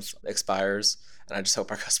one kind of expires. And I just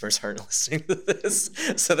hope our customers aren't listening to this.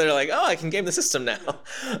 So they're like, oh, I can game the system now.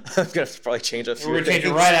 I'm going to have to probably change a few We're going to change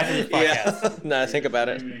it right after this podcast. Yeah. Now I think about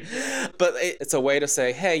it. But it's a way to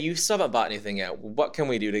say, hey, you still haven't bought anything yet. What can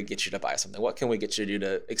we do to get you to buy something? What can we get you to do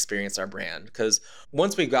to experience our brand? Because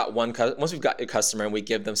once we've got a customer and we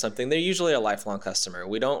give them something, they're usually a lifelong customer.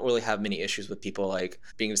 We don't really have many issues with people like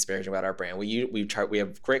being disparaging about our brand. We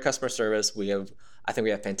have great customer service. I think we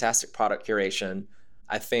have fantastic product curation.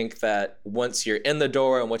 I think that once you're in the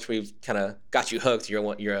door and once we've kind of got you hooked,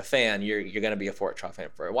 you're a fan, you're going to be a Fort Truck fan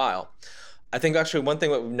for a while. I think actually one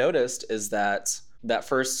thing that we've noticed is that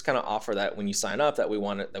first kind of offer that when you sign up that we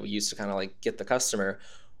used to kind of like get the customer,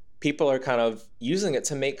 people are kind of using it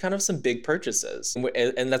to make kind of some big purchases.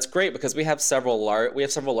 And that's great because we have several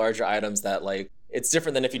larger items that like, it's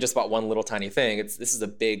different than if you just bought one little tiny thing. This is a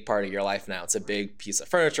big part of your life now. It's a big piece of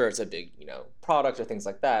furniture. It's a big, product or things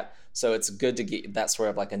like that. So it's good to get that sort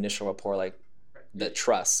of like initial rapport, like the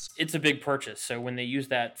trust. It's a big purchase. So when they use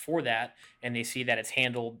that for that and they see that it's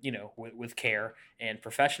handled, with care and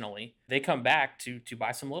professionally, they come back to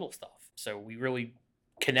buy some little stuff. So we really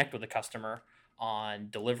connect with the customer on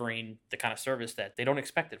delivering the kind of service that they don't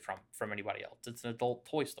expect it from anybody else. It's an adult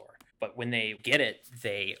toy store. But when they get it,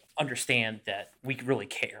 they understand that we really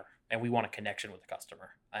care and we want a connection with the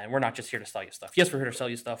customer. And we're not just here to sell you stuff. Yes, we're here to sell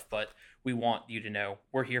you stuff, but we want you to know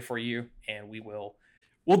we're here for you and we'll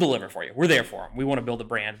deliver for you. We're there for them. We want to build a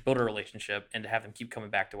brand, build a relationship, and to have them keep coming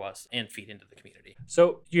back to us and feed into the community.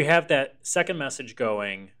 So you have that second message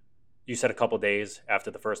going, you said a couple days after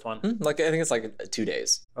the first one? I think it's like 2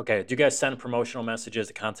 days. Okay. Do you guys send promotional messages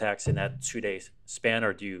to contacts in that 2 days span,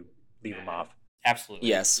 or do you leave them off? Absolutely.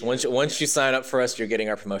 Yes. Once you sign up for us, you're getting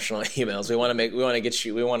our promotional emails. We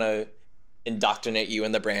want to indoctrinate you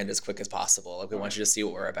in the brand as quick as possible. Like we want you to see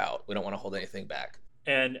what we're about. We don't want to hold anything back.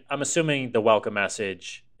 And I'm assuming the welcome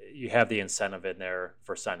message, you have the incentive in there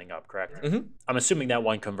for signing up, correct? Mm-hmm. I'm assuming that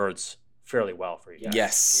one converts fairly well for you guys.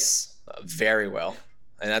 Yes. Very well.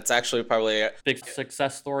 And that's actually probably a big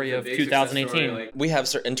success story of 2018. We have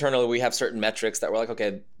certain metrics that we're like,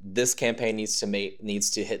 okay, this campaign needs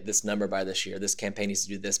to hit this number by this year. This campaign needs to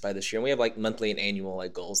do this by this year. And we have like monthly and annual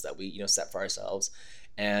like goals that we set for ourselves.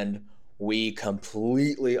 And we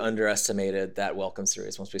completely underestimated that welcome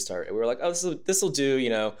series once we started. We were like, oh, this will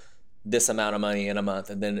do, this amount of money in a month,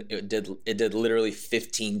 and then it did literally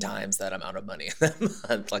 15 times that amount of money in that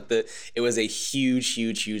month. Like it was a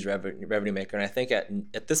huge revenue maker, and I think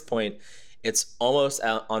at this point, it's almost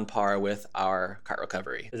on par with our cart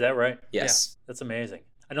recovery. Is that right? Yes, yeah, that's amazing.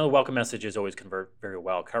 I know the welcome messages always convert very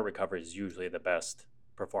well. Cart recovery is usually the best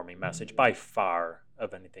performing message by far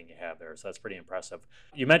of anything you have there, so that's pretty impressive.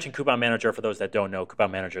 You mentioned Coupon Manager. For those that don't know, Coupon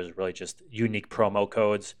Manager is really just unique promo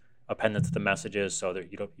codes appended to the messages so that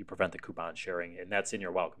you prevent the coupon sharing, and that's in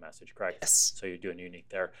your welcome message, correct? Yes. So you're doing unique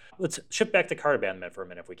there. Let's shift back to cart abandonment for a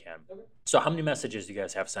minute if we can. Okay. So how many messages do you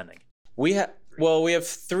guys have sending? We have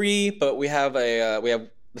 3, but we have the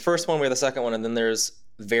first one, we have the second one, and then there's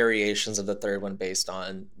variations of the third one based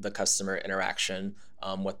on the customer interaction,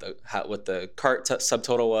 what the cart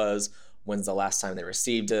subtotal was, when's the last time they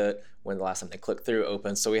received it, when the last time they clicked through,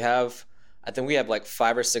 open. So I think we have like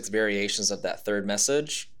 5 or 6 variations of that third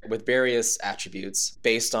message with various attributes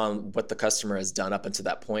based on what the customer has done up until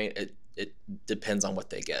that point. It depends on what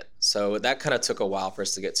they get. So that kind of took a while for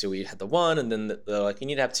us to get to. We had the 1, and then they're like, you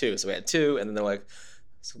need to have 2. So we had 2, and then they're like,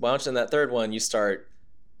 so why don't you in that third one, you start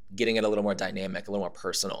getting it a little more dynamic, a little more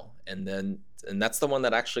personal. And that's the one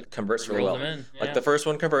that actually converts really well. Yeah. Like the first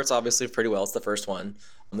one converts obviously pretty well. It's the first one.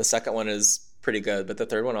 And the second one is pretty good, but the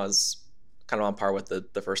third one was kind of on par with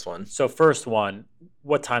the first one. So first one,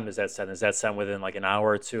 what time does that send? Is that sent within like an hour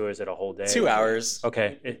or two? Is it a whole day? 2 hours.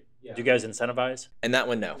 Okay. Do you guys incentivize? And that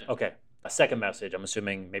one, no. Okay. A second message, I'm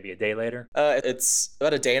assuming maybe a day later? It's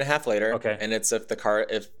about a day and a half later. Okay. And it's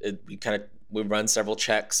we run several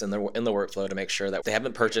checks in the workflow to make sure that they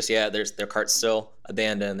haven't purchased yet. Their cart's still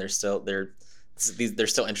abandoned. They're they're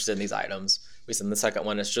still interested in these items. We send the second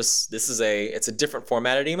one. It's a different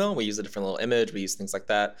formatted email. We use a different little image. We use things like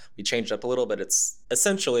that. We changed it up a little, but it's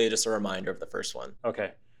essentially just a reminder of the first one.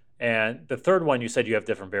 Okay. And the third one, you said you have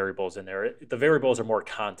different variables in there. The variables are more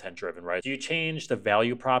content driven, right? Do you change the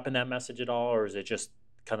value prop in that message at all, or is it just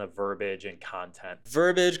kind of verbiage and content?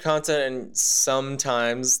 Verbiage, content, and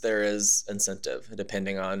sometimes there is incentive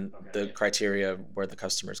depending on the criteria of where the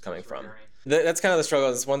customer is coming from. That's kind of the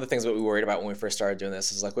struggle. It's one of the things that we worried about when we first started doing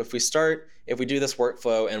this is like if we do this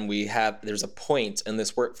workflow and there's a point in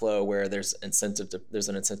this workflow where there's an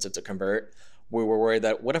incentive to convert. We were worried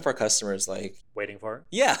that what if our customers like waiting for it?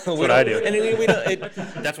 Yeah, that's what I do. And we don't.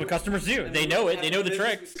 That's what customers do. They know it. They know the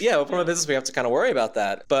tricks. Yeah, from a business, we have to kind of worry about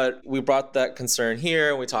that. But we brought that concern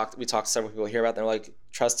here. We talked to several people here about it. They're like,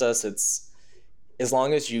 trust us. It's as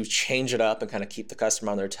long as you change it up and kind of keep the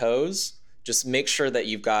customer on their toes. Just make sure that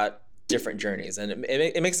you've got different journeys, and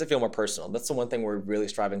it makes it feel more personal. That's the one thing we're really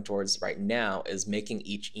striving towards right now is making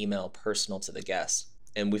each email personal to the guest.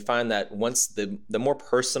 And we find that once the more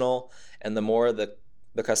personal and the more the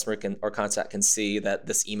customer or contact can see that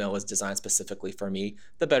this email was designed specifically for me,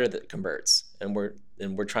 the better that it converts. And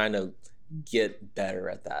we're trying to get better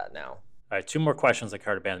at that now. All right, 2 more questions on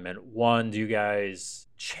cart abandonment. One, do you guys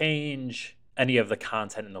change any of the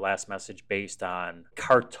content in the last message based on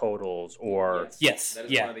cart totals or? Yes.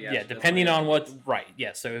 Yeah. Depending on what, right.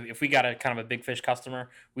 Yeah. So if we got a kind of a big fish customer,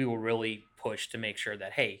 we will really push to make sure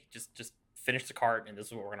that, hey, just finish the cart and this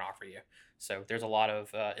is what we're going to offer you. So there's a lot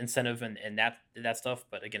of incentive and that stuff.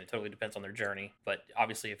 But again, it totally depends on their journey. But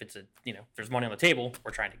obviously if it's if there's money on the table,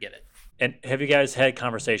 we're trying to get it. And have you guys had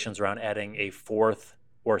conversations around adding a 4th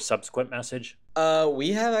or subsequent message? We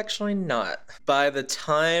have actually not. By the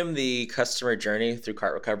time the customer journey through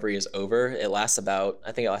cart recovery is over, it lasts about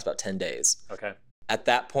 10 days. Okay. At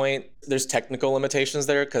that point, there's technical limitations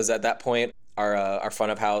there because at that point, our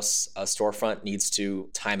front of house storefront needs to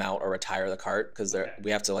time out or retire the cart because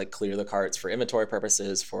we have to like clear the carts for inventory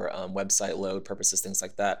purposes, for website load purposes, things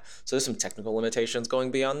like that. So there's some technical limitations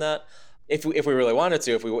going beyond that. If we really wanted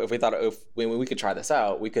to, if we thought we could try this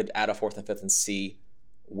out, we could add a 4th and 5th and see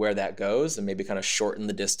where that goes and maybe kind of shorten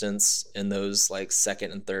the distance in those like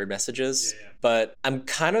 2nd and 3rd messages. Yeah. But I'm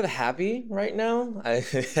kind of happy right now. I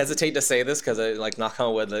hesitate to say this because I like knock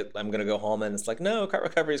on wood that I'm going to go home and it's like, no, cart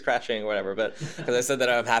recovery is crashing or whatever. But because I said that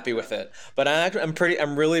I'm happy with it, but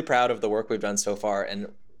I'm really proud of the work we've done so far and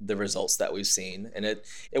the results that we've seen. And it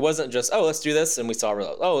wasn't just, oh, let's do this and we saw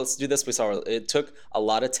results. Oh, let's do this. We saw results. It took a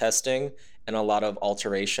lot of testing and a lot of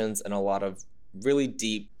alterations and a lot of really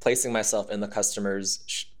deep placing myself in the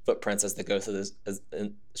customer's footprints as they go through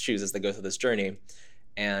shoes as they go through this journey,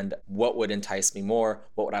 and what would entice me more,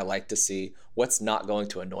 what would I like to see, what's not going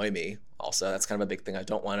to annoy me. Also, that's kind of a big thing. I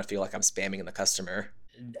don't want to feel like I'm spamming the customer.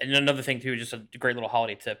 And another thing too, just a great little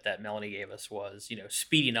holiday tip that Melanie gave us was,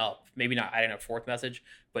 speeding up, maybe not adding a 4th message,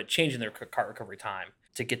 but changing their cart recovery time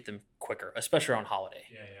to get them quicker, especially on holiday.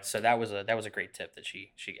 Yeah. So that was a great tip that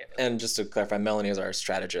she gave us. And just to clarify, Melanie is our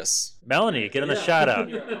strategist. Melanie, get him a shout out.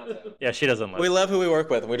 Yeah, she doesn't listen. We love who we work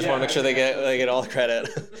with. We just want to make sure they get all the credit.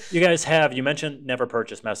 You mentioned never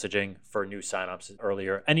purchase messaging for new signups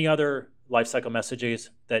earlier. Any other lifecycle messages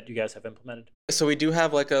that you guys have implemented? So we do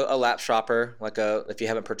have like a lapse shopper, if you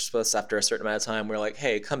haven't purchased with us after a certain amount of time, we're like,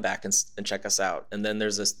 hey, come back and check us out. And then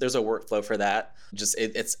there's a workflow for that. Just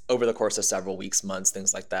it's over the course of several weeks, months,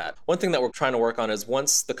 things like that. One thing that we're trying to work on is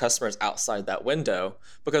once the customer is outside that window,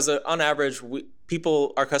 because on average,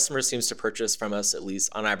 our customers seems to purchase from us at least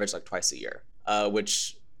on average like twice a year,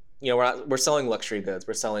 which we're selling luxury goods,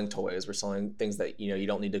 we're selling toys, we're selling things that you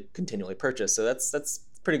don't need to continually purchase. So that's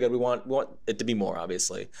pretty good. We want it to be more,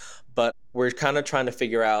 obviously, but we're kind of trying to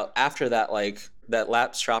figure out after that that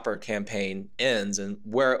lapse shopper campaign ends and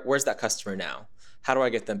where's that customer now? How do I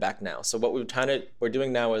get them back now? So what we're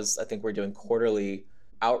doing now is I think we're doing quarterly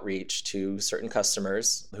outreach to certain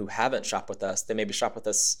customers who haven't shopped with us. They maybe shopped with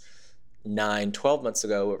us 9-12 months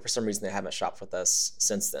ago, but for some reason they haven't shopped with us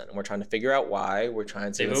since then. And we're trying to figure out why. We're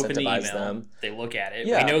trying to incentivize them. They look at it.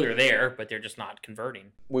 Yeah. We know they're there, but they're just not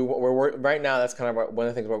converting. We're right now, that's kind of one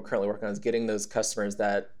of the things we're currently working on is getting those customers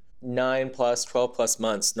that 9+, 12+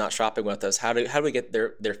 months not shopping with us. How do we get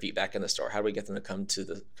their feet back in the store? How do we get them to come to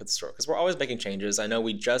the store? Because we're always making changes. I know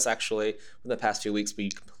we just actually, in the past few weeks, we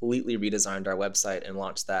completely redesigned our website and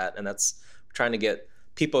launched that. And that's trying to get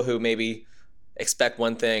people who maybe expect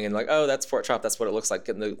one thing and like, oh, that's Fort Shop, that's what it looks like.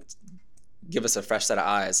 Give us a fresh set of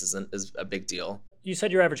eyes is a big deal. You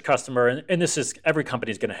said your average customer, and this is, every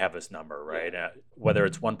company is going to have this number, right? Whether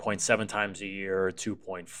it's 1.7 times a year or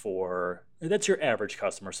 2.4, that's your average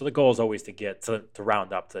customer. So the goal is always to get to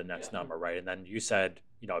round up to the next number, right? And then you said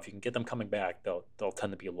if you can get them coming back, they'll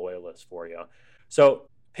tend to be loyalists for you. So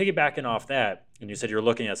piggybacking off that, and you said you're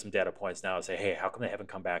looking at some data points now and say, hey, how come they haven't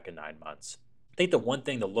come back in 9 months? I think the one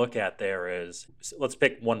thing to look at there is, let's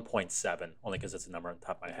pick 1.7, only because it's a number on the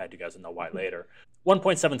top of my head. You guys will know why later.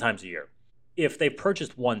 1.7 times a year. If they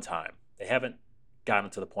purchased one time, they haven't gotten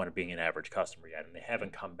to the point of being an average customer yet, and they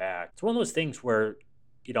haven't come back. It's one of those things where,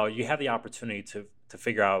 you have the opportunity to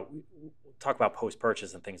figure out, talk about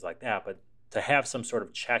post-purchase and things like that, but to have some sort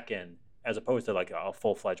of check-in as opposed to like a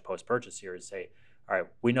full-fledged post-purchase series, say, all right,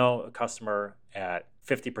 we know a customer at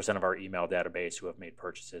 50% of our email database who have made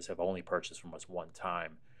purchases have only purchased from us one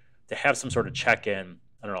time. To have some sort of check-in,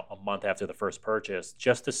 I don't know, a month after the first purchase,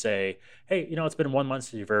 just to say, hey, it's been 1 month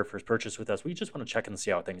since your very first purchase with us. We just want to check in and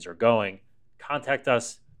see how things are going. Contact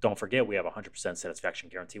us. Don't forget, we have a 100% satisfaction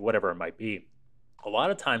guarantee, whatever it might be. A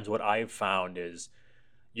lot of times what I've found is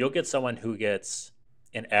you'll get someone who gets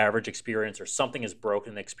an average experience or something is broken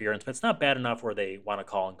in the experience, but it's not bad enough where they want to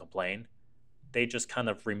call and complain. They just kind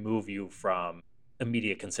of remove you from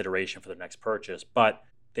immediate consideration for the next purchase, but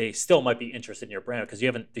they still might be interested in your brand because you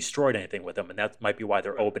haven't destroyed anything with them. And that might be why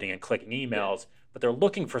they're opening and clicking emails, but they're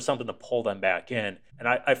looking for something to pull them back in. And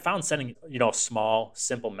I found sending, small,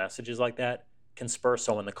 simple messages like that can spur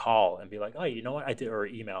someone to call and be like, oh, you know what I did, or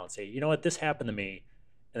email and say, you know what, this happened to me.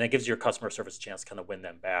 And that gives your customer service a chance to kind of win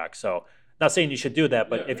them back. So not saying you should do that,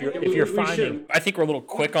 but if you're finding, I think we're a little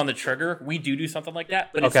quick on the trigger. We do something like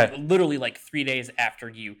that, but Okay. it's literally like 3 days after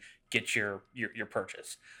you get your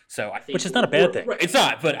purchase. So I think, which is not a bad thing. It's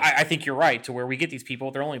not, but I think you're right to where we get these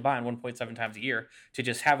people, they're only buying 1.7 times a year, to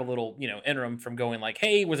just have a little, interim from going like,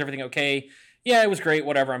 hey, was everything okay? Yeah, it was great.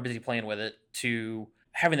 Whatever. I'm busy playing with it, to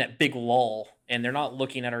having that big lull, and they're not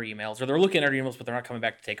looking at our emails, or they're looking at our emails, but they're not coming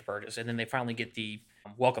back to take a purchase. And then they finally get the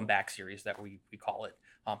welcome back series that we call it,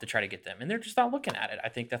 to try to get them. And they're just not looking at it. I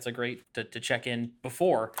think that's a great to check in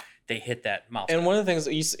before they hit that milestone. And one of the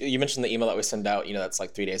things you mentioned, the email that we send out, that's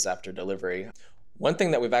like 3 days after delivery. One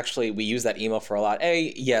thing that we use that email for a lot.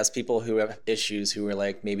 Yes, people who have issues who are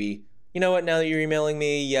like, maybe, you know what, now that you're emailing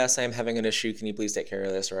me, yes, I am having an issue. Can you please take care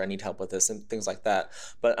of this? Or I need help with this, and things like that.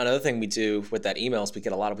 But another thing we do with that email is we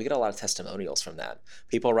get a lot of testimonials from that.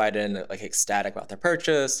 People write in like ecstatic about their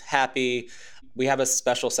purchase, happy. We have a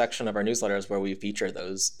special section of our newsletters where we feature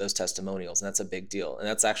those testimonials, and that's a big deal. And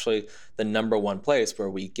that's actually the number one place where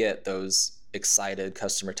we get those excited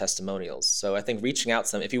customer testimonials. So I think reaching out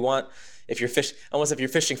to them, if you're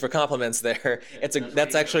fishing for compliments there,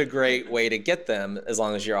 that's actually a great way to get them, as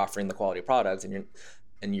long as you're offering the quality product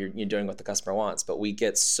and you're doing what the customer wants. But we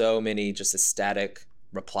get so many just ecstatic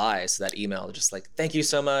replies to that email, just like, thank you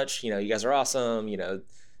so much, you guys are awesome, yada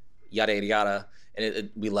yada yada,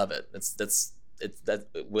 and we love it. That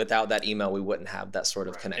without that email, we wouldn't have that sort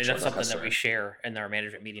of connection. And that's something that we share in our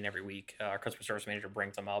management meeting every week. Our customer service manager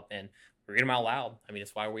brings them up, and we read them out loud. I mean,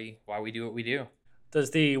 it's why we do what we do. Does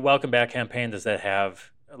the welcome back campaign, does that have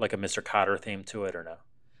like a Mr. Cotter theme to it or no?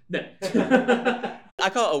 I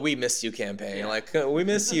call it a "We Miss You" campaign. Like, we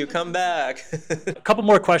miss you, come back. A couple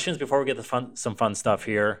more questions before we get to some fun stuff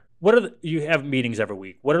here. You have meetings every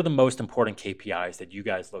week. What are the most important KPIs that you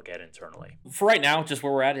guys look at internally? For right now, just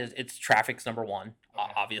where we're at it's traffic's number one,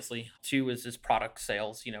 obviously. 2 is product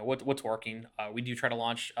sales. What's working. We do try to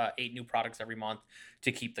launch 8 new products every month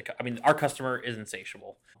to keep our customer is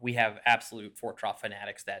insatiable. We have absolute Fort-Trough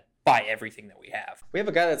fanatics that buy everything that we have. We have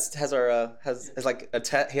a guy that has our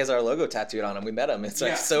he has our logo tattooed on him. We met him. It's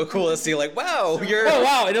like so cool to see. Like, wow,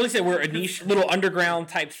 wow! And at least we're a niche little underground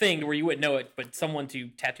type thing where you wouldn't know it, but someone to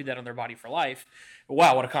tattoo that on their body for life.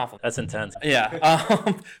 Wow, what a compliment. That's intense.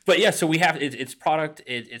 Yeah. But yeah, so we have it's product,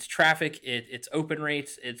 it's traffic, it's open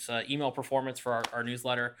rates, it's email performance for our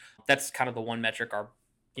newsletter. That's kind of the one metric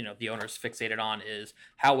the owners fixated on, is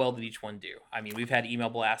how well did each one do. I mean, we've had email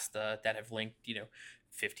blasts that have linked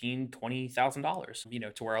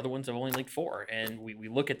 $15,000-$20,000 to where other ones have only linked 4, and we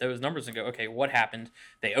look at those numbers and go, okay, what happened?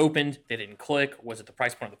 They opened, they didn't click. Was it the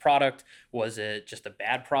price point of the product? Was it just a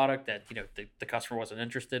bad product that the customer wasn't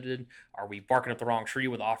interested in? Are we barking up the wrong tree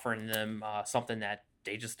with offering them something that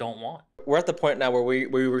they just don't want? We're at the point now where we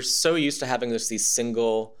were so used to having these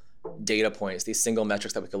single data points, these single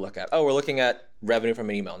metrics that we could look at. Oh, we're looking at revenue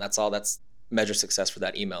from an email, and that's measure success for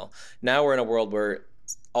that email. Now we're in a world where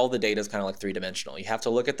all the data is kind of like 3-dimensional. You have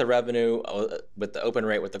to look at the revenue with the open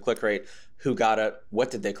rate, with the click rate, who got it,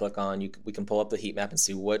 what did they click on. We can pull up the heat map and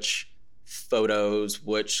see which photos,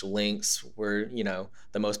 which links were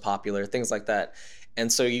the most popular, things like that.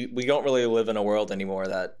 And so we don't really live in a world anymore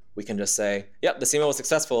that we can just say, yep, this email was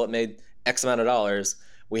successful, it made X amount of dollars.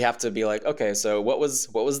 We have to be like, okay, so what was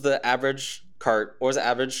the average what was the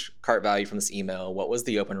average cart value from this email? What was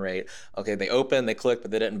the open rate? Okay, they opened, they clicked,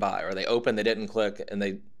 but they didn't buy, or they opened, they didn't click,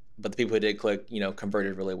 but the people who did click,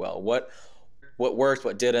 converted really well. What worked,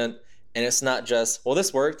 what didn't, and it's not just, well,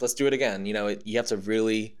 this worked, let's do it again. You have to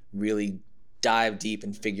really, really dive deep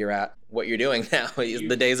and figure out what you're doing now.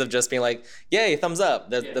 The days of just being like, yay, thumbs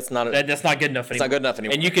up. That's not good enough anymore. It's not good enough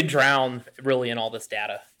anymore. And you can drown really in all this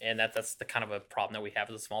data. And that's the kind of a problem that we have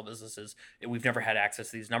as a small business is we've never had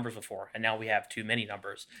access to these numbers before. And now we have too many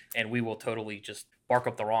numbers. And we will totally just bark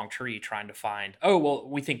up the wrong tree trying to find, oh, well,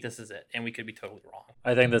 we think this is it. And we could be totally wrong.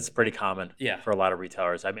 I think that's pretty common for a lot of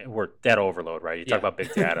retailers. I mean, we're data overload, right? You talk about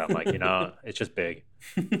big data. I'm like, it's just big.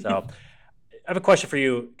 So I have a question for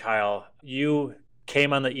you, Kyle. You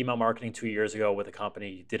came on the email marketing 2 years ago with a company.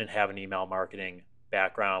 You didn't have an email marketing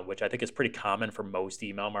background, which I think is pretty common for most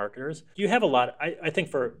email marketers. You have a lot, I think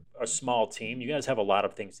for a small team, you guys have a lot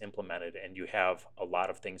of things implemented and you have a lot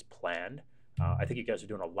of things planned. I think you guys are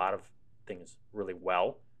doing a lot of things really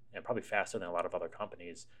well and probably faster than a lot of other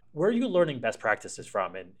companies. Where are you learning best practices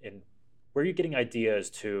from and where are you getting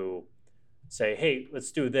ideas to say, hey,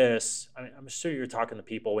 let's do this? I mean, I'm sure you're talking to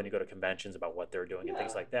people when you go to conventions about what they're doing and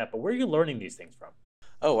things like that, but where are you learning these things from?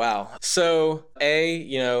 Oh, wow. So one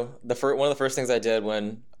of the first things I did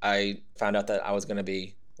when I found out that I was going to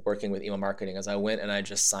be working with email marketing is I went and I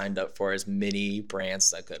just signed up for as many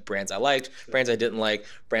brands as I could. Brands I liked, brands I didn't like,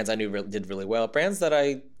 brands I knew did really well, brands that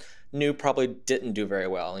I knew probably didn't do very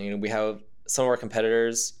well. We have some of our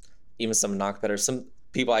competitors, even some non-competitors, some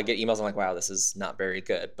people I get emails, I'm like, wow, this is not very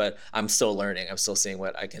good, but I'm still learning. I'm still seeing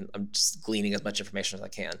what I can. I'm just gleaning as much information as I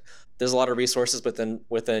can. There's a lot of resources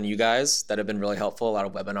within you guys that have been really helpful. A lot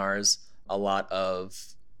of webinars, a lot of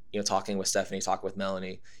talking with Stephanie, talking with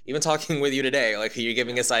Melanie, even talking with you today. Like you're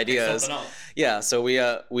giving us ideas. Yeah, so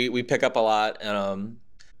we pick up a lot, and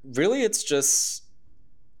really it's just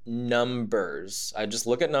numbers. I just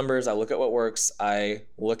look at numbers. I look at what works. I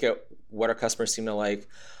look at what our customers seem to like.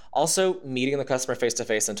 Also, meeting the customer face to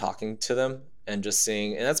face and talking to them and just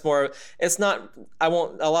seeing, and that's more, it's not, I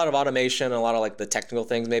won't, a lot of automation, a lot of like the technical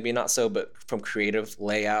things, maybe not so, but from creative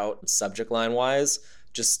layout, subject line wise,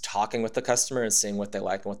 just talking with the customer and seeing what they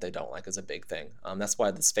like and what they don't like is a big thing. That's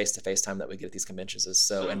why this face to face time that we get at these conventions is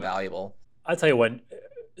so invaluable. I'll tell you what,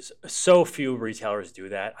 so few retailers do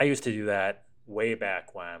that. I used to do that way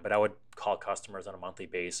back when, but I would call customers on a monthly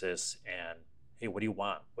basis and, hey, what do you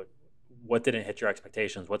want? What didn't hit your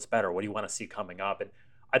expectations? What's better? What do you want to see coming up? And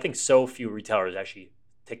I think so few retailers actually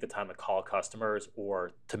take the time to call customers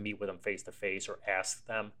or to meet with them face to face or ask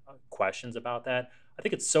them questions about that. I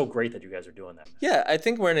think it's so great that you guys are doing that. Yeah, I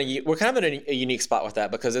think we're kind of in a unique spot with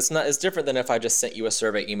that because it's different than if I just sent you a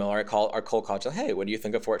survey email or a cold call. Hey, what do you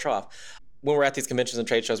think of Fort Trough? When we're at these conventions and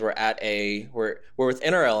trade shows, we're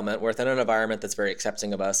within our element, we're within an environment that's very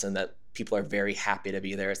accepting of us and that people are very happy to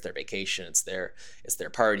be there. It's their vacation, it's their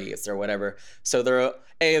party, it's their whatever. So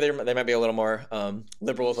they might be a little more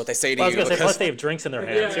liberal with what they say to you. I was going to say, plus they have drinks in their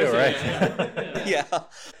hand too, right? Yeah.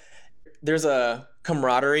 There's a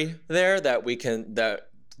camaraderie there that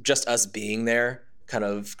just us being there kind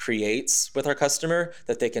of creates with our customer,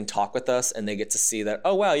 that they can talk with us and they get to see that,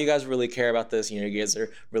 oh wow, you guys really care about this, you guys are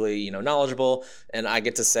really knowledgeable, and I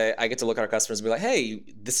get to look at our customers and be like, hey,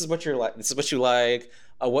 this is what you're like, this is what you like,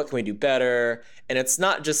 what can we do better? And it's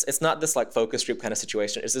not this like focus group kind of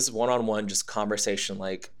situation. It's this one-on-one just conversation,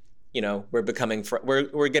 like we're becoming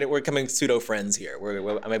pseudo friends here.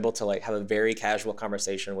 I'm able to like have a very casual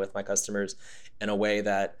conversation with my customers in a way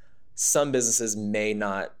that some businesses may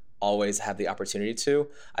not always have the opportunity to.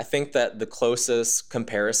 I think that the closest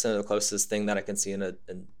comparison, the closest thing that I can see in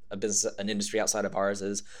a business, an industry outside of ours,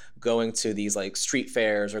 is going to these like street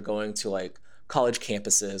fairs or going to like college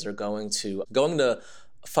campuses or going to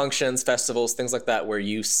functions, festivals, things like that, where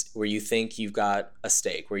you think you've got a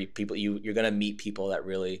stake, where you're going to meet people that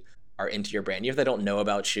really are into your brand, even if they don't know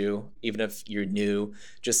about you, even if you're new.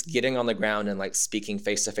 Just getting on the ground and like speaking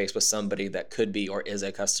face to face with somebody that could be or is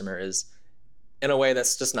a customer is, in a way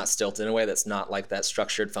that's just not stilted, in a way that's not like that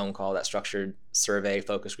structured phone call, that structured survey,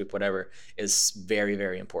 focus group, whatever, is very,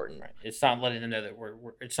 very important. Right. It's not letting them know that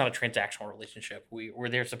it's not a transactional relationship. We're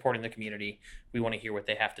there supporting the community. We want to hear what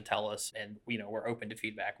they have to tell us, and we're open to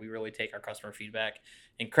feedback. We really take our customer feedback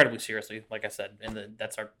incredibly seriously. Like I said, and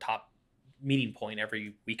that's our top meeting point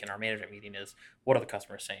every week in our management meeting is, what are the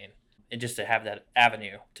customers saying? And just to have that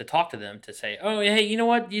avenue to talk to them, to say, oh, hey, you know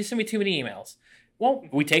what? You sent me too many emails. Well,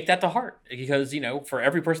 we take that to heart because, for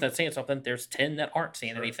every person that's saying something, there's 10 that aren't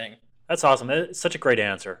saying anything. That's awesome. It's such a great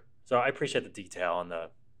answer. So I appreciate the detail and the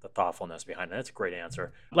thoughtfulness behind it. That's a great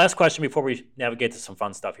answer. Last question before we navigate to some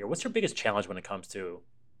fun stuff here. What's your biggest challenge when it comes to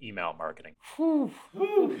email marketing?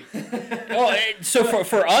 So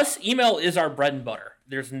for us, email is our bread and butter.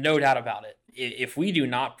 There's no doubt about it. If we do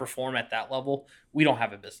not perform at that level, we don't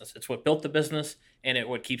have a business. It's what built the business, and it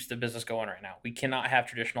what keeps the business going right now. We cannot have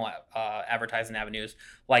traditional advertising avenues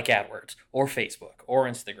like AdWords or Facebook or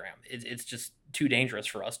Instagram. It's just too dangerous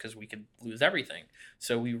for us because we could lose everything.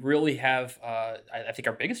 So we really have, I think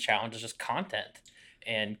our biggest challenge is just content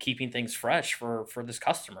and keeping things fresh for this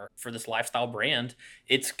customer, for this lifestyle brand.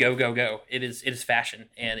 It's go, go, go. It is fashion.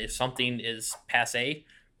 And if something is passe,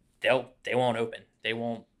 they won't open. They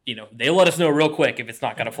won't, they'll let us know real quick if it's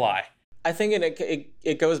not going to fly. I think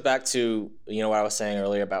it goes back to, what I was saying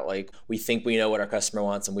earlier about like, we think we know what our customer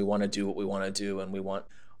wants and we want to do what we want to do. And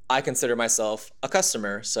I consider myself a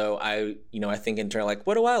customer. So I think in turn, like,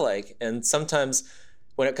 what do I like? And sometimes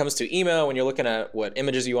when it comes to email, when you're looking at what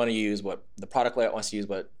images you want to use, what the product layout wants to use,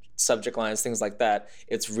 what subject lines, things like that,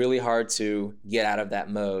 it's really hard to get out of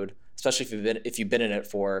that mode, especially if you've been in it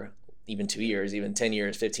for even 2 years, even 10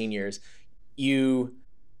 years, 15 years. You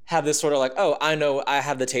have this sort of like, oh, I know, I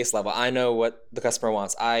have the taste level. I know what the customer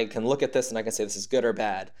wants. I can look at this and I can say this is good or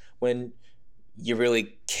bad. When you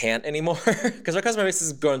really can't anymore because our customer base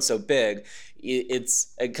is growing so big.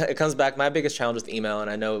 It comes back. My biggest challenge with email, and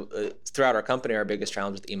I know throughout our company, our biggest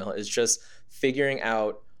challenge with email is just figuring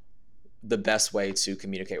out the best way to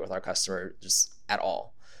communicate with our customer just at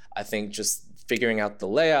all. I think just figuring out the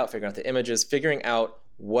layout, figuring out the images, figuring out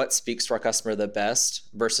what speaks to our customer the best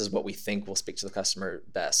versus what we think will speak to the customer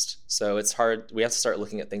best. So it's hard. We have to start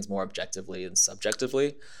looking at things more objectively and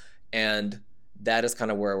subjectively. And that is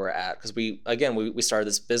kind of where we're at. Because we started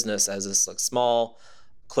this business as this like small,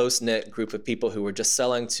 close-knit group of people who were just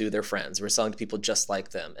selling to their friends. We're selling to people just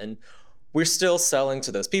like them. And we're still selling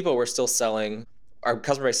to those people. We're still selling. Our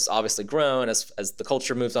customer base has obviously grown as the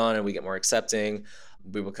culture moves on and we get more accepting.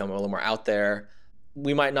 We become a little more out there.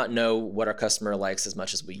 We might not know what our customer likes as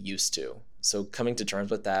much as we used to. So coming to terms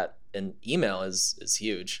with that in email is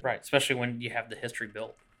huge. Right, especially when you have the history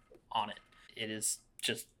built on it. It is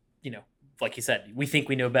just, like you said, we think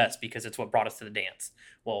we know best because it's what brought us to the dance.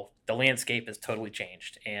 Well, the landscape has totally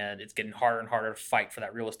changed, and it's getting harder and harder to fight for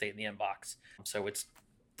that real estate in the inbox. So it's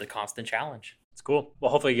the constant challenge. It's cool.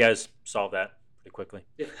 Well, hopefully you guys solve that pretty quickly.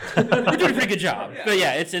 We're doing a pretty good job. But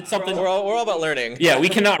yeah, it's something. We're all about learning. Yeah, we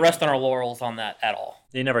cannot rest on our laurels on that at all.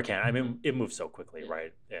 You never can. I mean, it moves so quickly,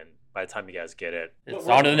 right? And by the time you guys get it, it's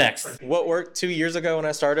on to the next. What worked 2 years ago when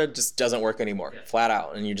I started just doesn't work anymore, flat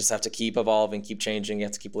out. And you just have to keep evolving, keep changing. You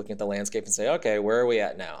have to keep looking at the landscape and say, okay, where are we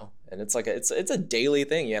at now? And it's like it's a daily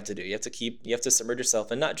thing you have to do. You have to submerge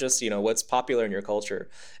yourself in not just what's popular in your culture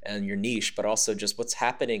and your niche, but also just what's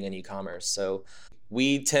happening in e-commerce. So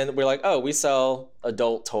we're like, oh, we sell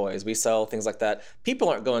adult toys, we sell things like that. People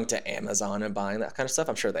aren't going to Amazon and buying that kind of stuff.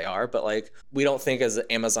 I'm sure they are, but like we don't think as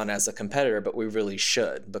Amazon as a competitor, but we really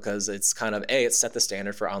should, because it's kind of it's set the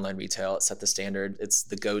standard for online retail. It's set the standard. It's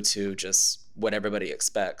the go-to, just what everybody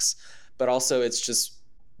expects. But also it's just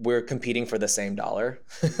we're competing for the same dollar.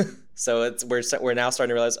 So we're now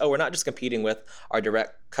starting to realize, oh, we're not just competing with our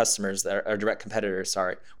direct customers, our direct competitors.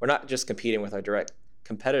 Sorry, we're not just competing with our direct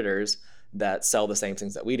competitors that sell the same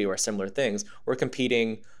things that we do or similar things. We're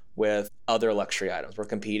competing with other luxury items. We're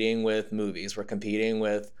competing with movies. We're competing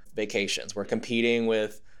with vacations. We're competing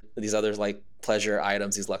with these other like pleasure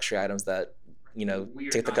items, these luxury items that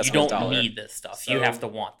take the customer's dollar. You don't need this stuff. You have to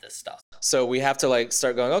want this stuff. So we have to like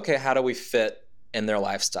start going, okay, how do we fit in their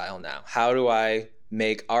lifestyle now? How do I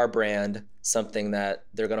make our brand something that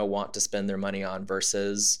they're going to want to spend their money on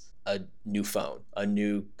versus a new phone, a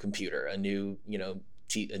new computer, a new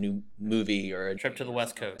a new movie or a trip to the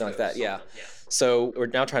West Coast, something like that. Yeah. So we're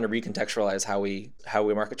now trying to recontextualize how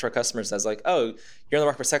we market to our customers as like, oh, you're in the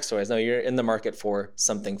market for sex toys. No, you're in the market for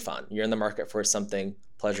something fun. You're in the market for something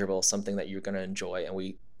pleasurable, something that you're going to enjoy. And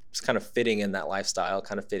we just kind of fitting in that lifestyle,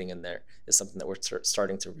 kind of fitting in there is something that we're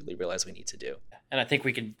starting to really realize we need to do. And I think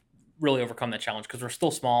we can really overcome that challenge because we're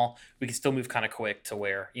still small. We can still move kind of quick to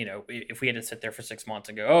where, if we had to sit there for 6 months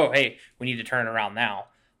and go, oh, hey, we need to turn it around now.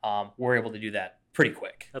 We're able to do that pretty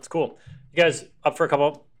quick. That's cool. You guys up for a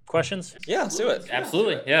couple questions? Yeah, let's do it.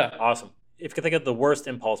 Absolutely. Yeah. Awesome. If you could think of the worst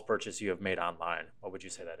impulse purchase you have made online, what would you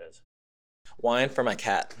say that is? Wine for my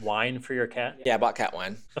cat. Wine for your cat? Yeah, I bought cat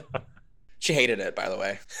wine. She hated it, by the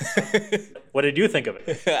way. What did you think of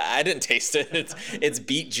it? I didn't taste it. It's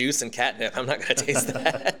beet juice and catnip. I'm not going to taste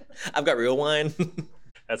that. I've got real wine.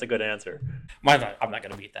 That's a good answer. I'm not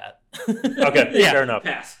going to beat that. Okay, Yeah, fair enough.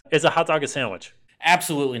 pass. Is a hot dog a sandwich?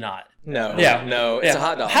 Absolutely not. No, Yeah. no, it's a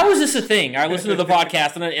hot dog. How is this a thing? I listened to the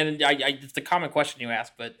podcast, and it's the common question you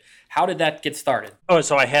asked, but how did that get started? Oh,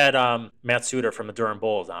 so I had Matt Suter from the Durham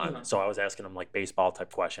Bulls on. So I was asking him like baseball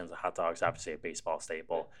type questions. Hot dogs, obviously a baseball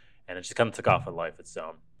staple, and it just kind of took off with life its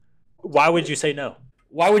own. Why would you say no?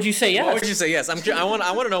 Why would you say yes? Why would you say yes? I want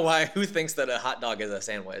to know who thinks that a hot dog is a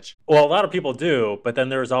sandwich. Well, a lot of people do, but then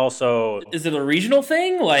there's also Is it a regional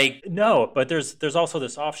thing? Like, no, but there's also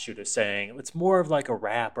this offshoot of saying it's more of like a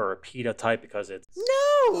wrap or a pita type because it's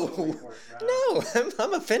No,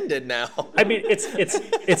 I'm offended now. I mean,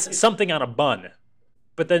 it's something on a bun,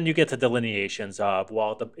 but then you get to delineations of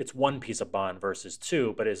it's one piece of bun versus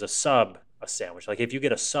two, but is a sub a sandwich? Like if you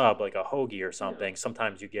get a sub like a hoagie or something,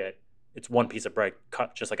 sometimes it's one piece of bread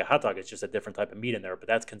cut just like a hot dog. It's just a different type of meat in there, but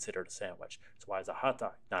that's considered a sandwich. So why is a hot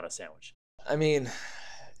dog not a sandwich? I mean,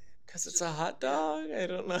 because it's a hot dog. I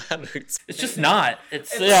don't know how to explain. it's just not.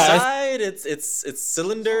 It's It's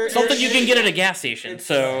cylinder. something you can get at a gas station.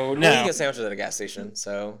 So You no. can get sandwiches at a gas station.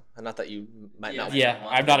 So not that you might not. Yeah,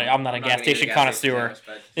 I'm not a gas station connoisseur.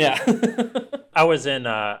 Yeah. I was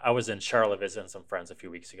in Charlotte visiting some friends a few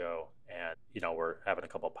weeks ago, and we're having a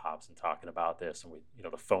couple of pops and talking about this, and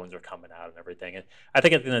the phones are coming out and everything. And I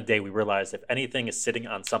think at the end of the day, we realized if anything is sitting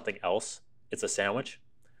on something else, it's a sandwich.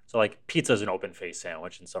 So like pizza is an open face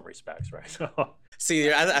sandwich in some respects, right? So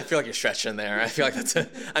See, I feel like you're stretching there. I feel like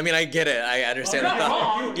I mean, I get it. I understand the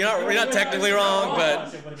thought. You're not technically wrong,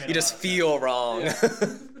 but you just feel wrong.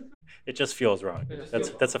 it just feels wrong.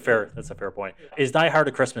 That's a fair point. Is Die Hard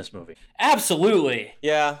a Christmas movie? Absolutely.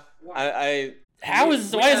 Yeah, why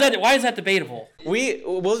is that debatable?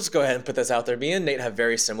 We'll just go ahead and put this out there. Me and Nate have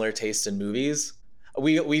very similar taste in movies.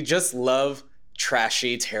 We just love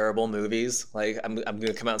trashy, terrible movies. Like I'm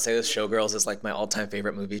gonna come out and say this. Showgirls is like my all-time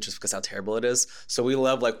favorite movie just because how terrible it is. So we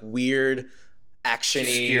love like weird, actiony.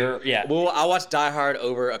 Obscure, yeah. I'll watch Die Hard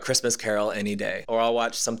over A Christmas Carol any day, or I'll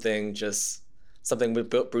watch something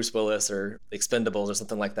with Bruce Willis or Expendables or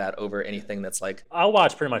something like that over anything that's like. I'll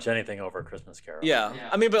watch pretty much anything over a Christmas Carol. Yeah.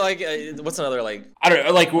 I mean, but like, what's another like? I don't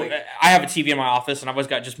know. Like I have a TV in my office, and I've always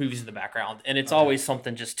got just movies in the background, and it's always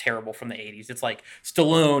something just terrible from the '80s. It's like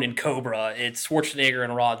Stallone and Cobra. It's Schwarzenegger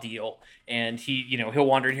and Raw Deal, and he'll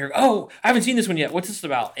wander in here. Oh, I haven't seen this one yet. What's this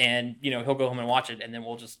about? And he'll go home and watch it, and then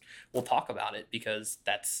we'll talk about it because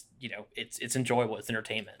that's it's enjoyable. It's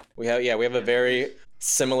entertainment. We have a very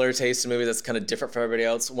similar taste in movies that's kind of different from everybody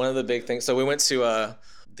else. One of the big things. So we went to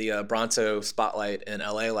the Bronto Spotlight in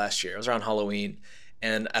LA last year. It was around Halloween.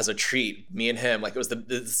 And as a treat, me and him, like it was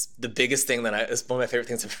the biggest thing it's one of my favorite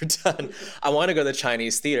things I've ever done. I want to go to the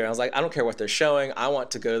Chinese theater. I was like, I don't care what they're showing. I want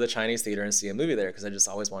to go to the Chinese theater and see a movie there because I just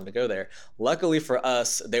always wanted to go there. Luckily for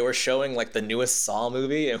us, they were showing like the newest Saw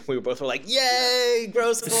movie, and we both were like, "Yay,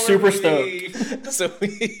 gross!" Super stoked. So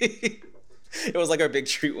it was like our big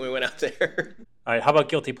treat when we went out there. All right, how about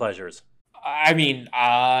guilty pleasures? I mean,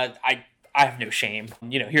 I have no shame.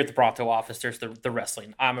 Here at the Bronto office, there's the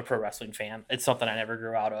wrestling. I'm a pro wrestling fan. It's something I never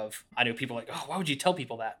grew out of. I know people are like, oh, why would you tell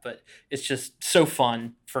people that? But it's just so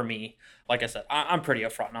fun for me. Like I said, I'm pretty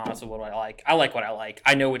upfront and honest with what I like. I like what I like.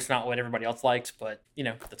 I know it's not what everybody else likes, but,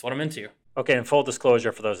 that's what I'm into. Okay, and full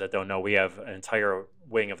disclosure for those that don't know, we have an entire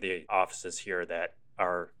wing of the offices here that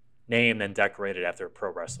are named and decorated after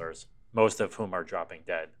pro wrestlers, most of whom are dropping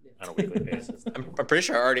dead on a weekly basis. I'm pretty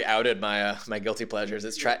sure I already outed my guilty pleasures.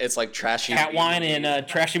 It's like trashy cat wine and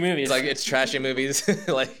trashy movies. It's trashy movies.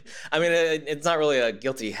 Like, I mean, it's not really a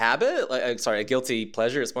guilty habit. A guilty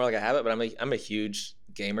pleasure. It's more like a habit. But I'm a huge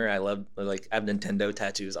gamer. I have Nintendo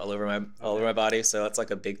tattoos all over my body. So that's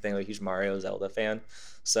like a big thing. Like, a huge Mario Zelda fan.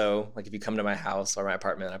 So like if you come to my house or my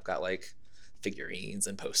apartment, I've got like figurines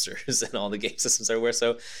and posters and all the game systems everywhere.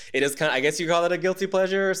 So it is kind of, I guess you call it a guilty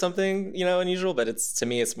pleasure or something, unusual, but to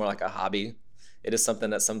me, it's more like a hobby. It is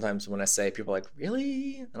something that sometimes when I say, people are like,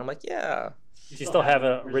 really? And I'm like, yeah. Do you still have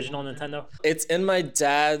an original Nintendo? It's in my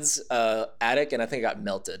dad's attic, and I think it got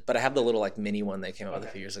melted, but I have the little like mini one they came out with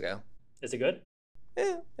a few years ago. Is it good?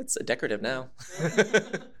 Yeah, it's decorative now.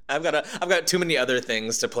 I've got too many other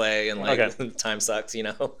things to play, and like time sucks,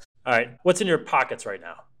 All right. What's in your pockets right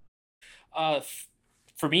now?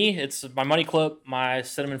 For me, it's my money clip, my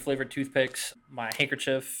cinnamon flavored toothpicks, my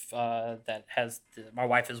handkerchief that has my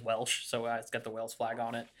wife is Welsh, so it's got the Wales flag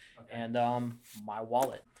on it, and my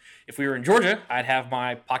wallet. If we were in Georgia, I'd have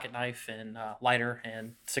my pocket knife and lighter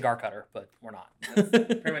and cigar cutter, but we're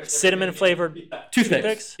not. Cinnamon flavored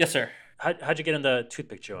toothpicks? Yes, sir. How'd you get into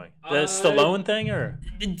toothpick chewing? The Stallone thing, or?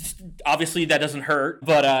 Obviously, that doesn't hurt,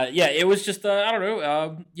 but yeah, it was just I don't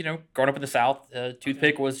know. Growing up in the South,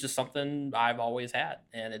 toothpick was just something I've always had,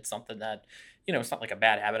 and it's something that it's not like a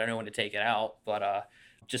bad habit. I know when to take it out, but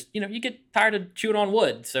Just, you get tired of chewing on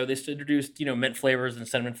wood. So they just introduced, mint flavors and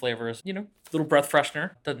cinnamon flavors, little breath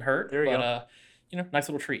freshener. Doesn't hurt. There you go. Nice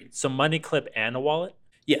little treat. So money clip and a wallet?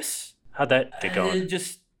 Yes. How'd that get going?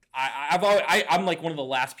 I'm like one of the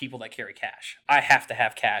last people that carry cash. I have to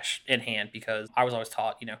have cash in hand because I was always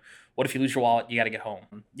taught, what if you lose your wallet? You got to get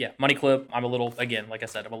home. Yeah, money clip. I'm a little, again, like I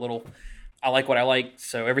said, I like what I like.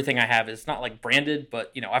 So everything I have is not like branded,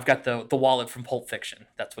 but I've got the wallet from Pulp Fiction.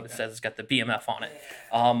 That's what it says. It's got the BMF on it.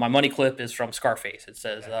 My money clip is from Scarface. It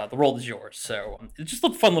says the world is yours. So it's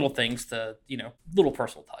just fun little things to, little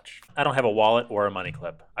personal touch. I don't have a wallet or a money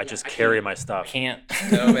clip. I just carry my stuff. Can't.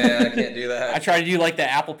 No, man, I can't do that. I try to do like the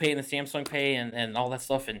Apple Pay and the Samsung Pay and all that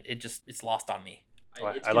stuff, and it's lost on me.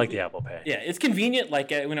 I like the Apple Pay. Yeah, it's convenient,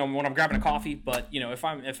 like when I'm grabbing a coffee. But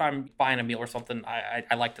if I'm buying a meal or something,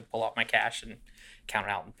 I like to pull out my cash and count it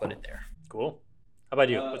out and put it there. Cool. How about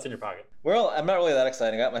you? What's in your pocket? Well, I'm not really that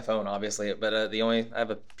excited. I got my phone, obviously, but I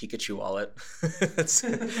have a Pikachu wallet.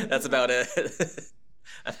 that's about it.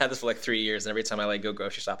 I've had this for like 3 years, and every time I go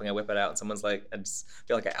grocery shopping, I whip it out, and someone's like, I just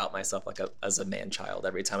feel like I out myself as a man child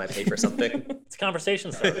every time I pay for something. It's a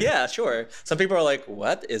conversation starter. Yeah, sure. Some people are like,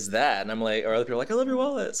 "What is that?" And I'm like, or other people are like, "I love your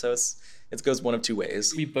wallet." So it goes one of two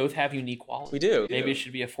ways. We both have unique wallets. We do. Maybe it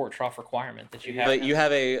should be a Fort Trough requirement that you have. But you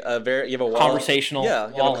have a wallet. Conversational. Yeah,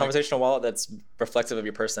 you have wallet. a conversational wallet that's reflective of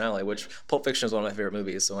your personality. Which Pulp Fiction is one of my favorite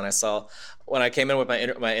movies. So when I came in with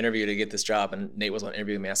my interview to get this job, and Nate was on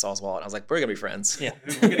interviewing me, I saw his wallet. And I was like, "We're gonna be friends." Yeah,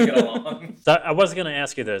 we're gonna get along. So I wasn't gonna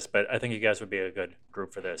ask you this, but I think you guys would be a good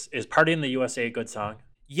group for this. Is "Party in the USA" a good song?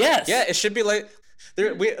 Yes. Yeah, it should be like.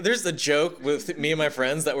 There's a joke with me and my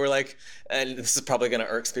friends that we're like, and this is probably gonna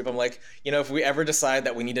irk people. I'm like, if we ever decide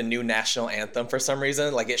that we need a new national anthem for some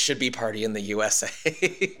reason, like it should be "Party in the USA."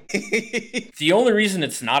 The only reason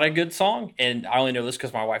it's not a good song, and I only know this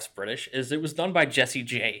because my wife's British, is it was done by Jessie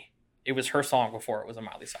J. It was her song before it was a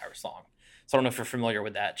Miley Cyrus song. So I don't know if you're familiar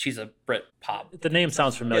with that. She's a Brit pop. The name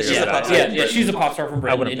sounds familiar. Yeah, she's a pop star from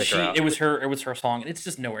Britain. I wouldn't pick her out. It was her song, and it's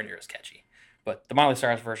just nowhere near as catchy. But the Miley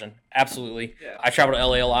Cyrus version, absolutely. Yeah. I travel to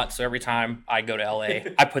LA a lot, so every time I go to LA,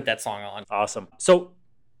 I put that song on. Awesome. So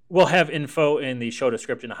we'll have info in the show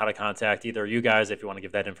description on how to contact either you guys if you want to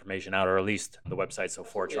give that information out, or at least the website, so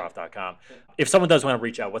fortrough.com. If someone does want to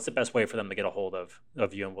reach out, what's the best way for them to get a hold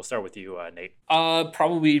of you? And we'll start with you, Nate.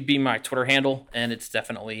 Probably be my Twitter handle, and it's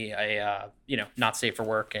definitely a not safe for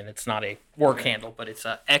work, and it's not a work handle, but it's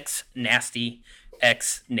X Nasty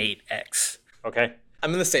X Nate X. Okay.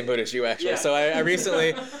 I'm in the same boat as you, actually. Yeah. So I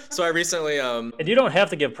recently. And you don't have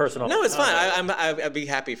to give personal. No, it's fine. I'd be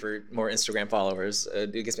happy for more Instagram followers.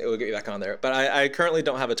 It will get you back on there. But I currently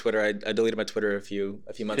don't have a Twitter. I deleted my Twitter a few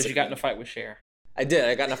months ago. Because you got in a fight with Cher. I did.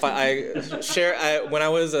 I got in a fight. When I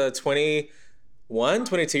was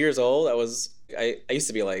 22 years old, I used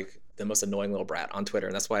to be like the most annoying little brat on Twitter,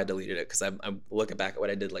 and that's why I deleted it, because I'm looking back at what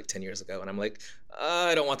I did like 10 years ago, and I'm like,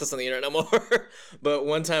 I don't want this on the internet no more. But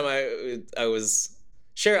one time I was.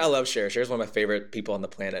 Cher, I love Cher. Cher's one of my favorite people on the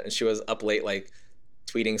planet. And she was up late, like,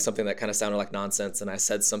 tweeting something that kind of sounded like nonsense. And I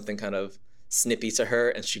said something kind of snippy to her,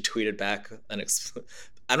 and she tweeted back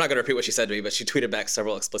I'm not going to repeat what she said to me, but she tweeted back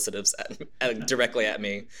several explicitives directly at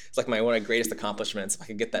me. It's like one of my greatest accomplishments. If I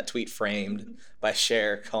could get that tweet framed by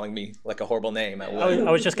Cher calling me like a horrible name, I would.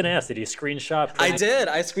 I was just going to ask, did you screenshot? I did.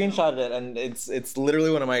 I screenshotted it, and it's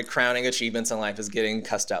literally one of my crowning achievements in life is getting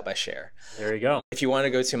cussed out by Cher. There you go. If you want to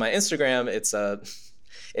go to my Instagram,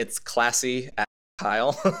 it's classy at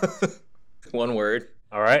Kyle. One word.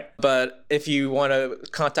 All right. But if you want to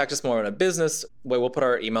contact us more on a business way, we'll put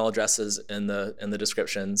our email addresses in the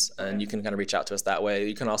descriptions, and you can kind of reach out to us that way.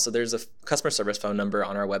 You can also, there's a customer service phone number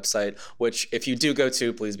on our website, which if you do go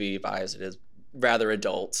to, please be advised, it is rather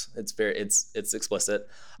adult. It's explicit,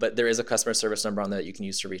 but there is a customer service number on there that you can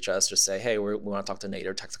use to reach us. Just say, hey, we want to talk to Nate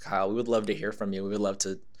or talk to Kyle. We would love to hear from you. We would love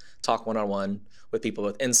to talk one-on-one with people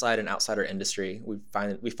both inside and outside our industry. We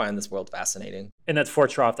find this world fascinating. And that's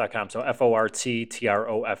fortroff.com. So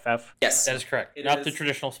FORTTROFF. Yes, that is correct. Not the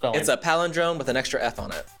traditional spelling. It's a palindrome with an extra F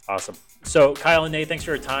on it. Awesome. So Kyle and Nate, thanks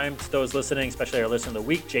for your time. To those listening, especially our listener of the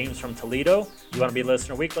week, James from Toledo. You want to be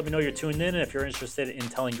listener of the week? Let me know you're tuned in. And if you're interested in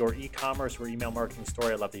telling your e-commerce or email marketing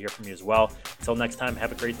story, I'd love to hear from you as well. Until next time,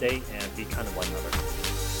 have a great day and be kind to one another.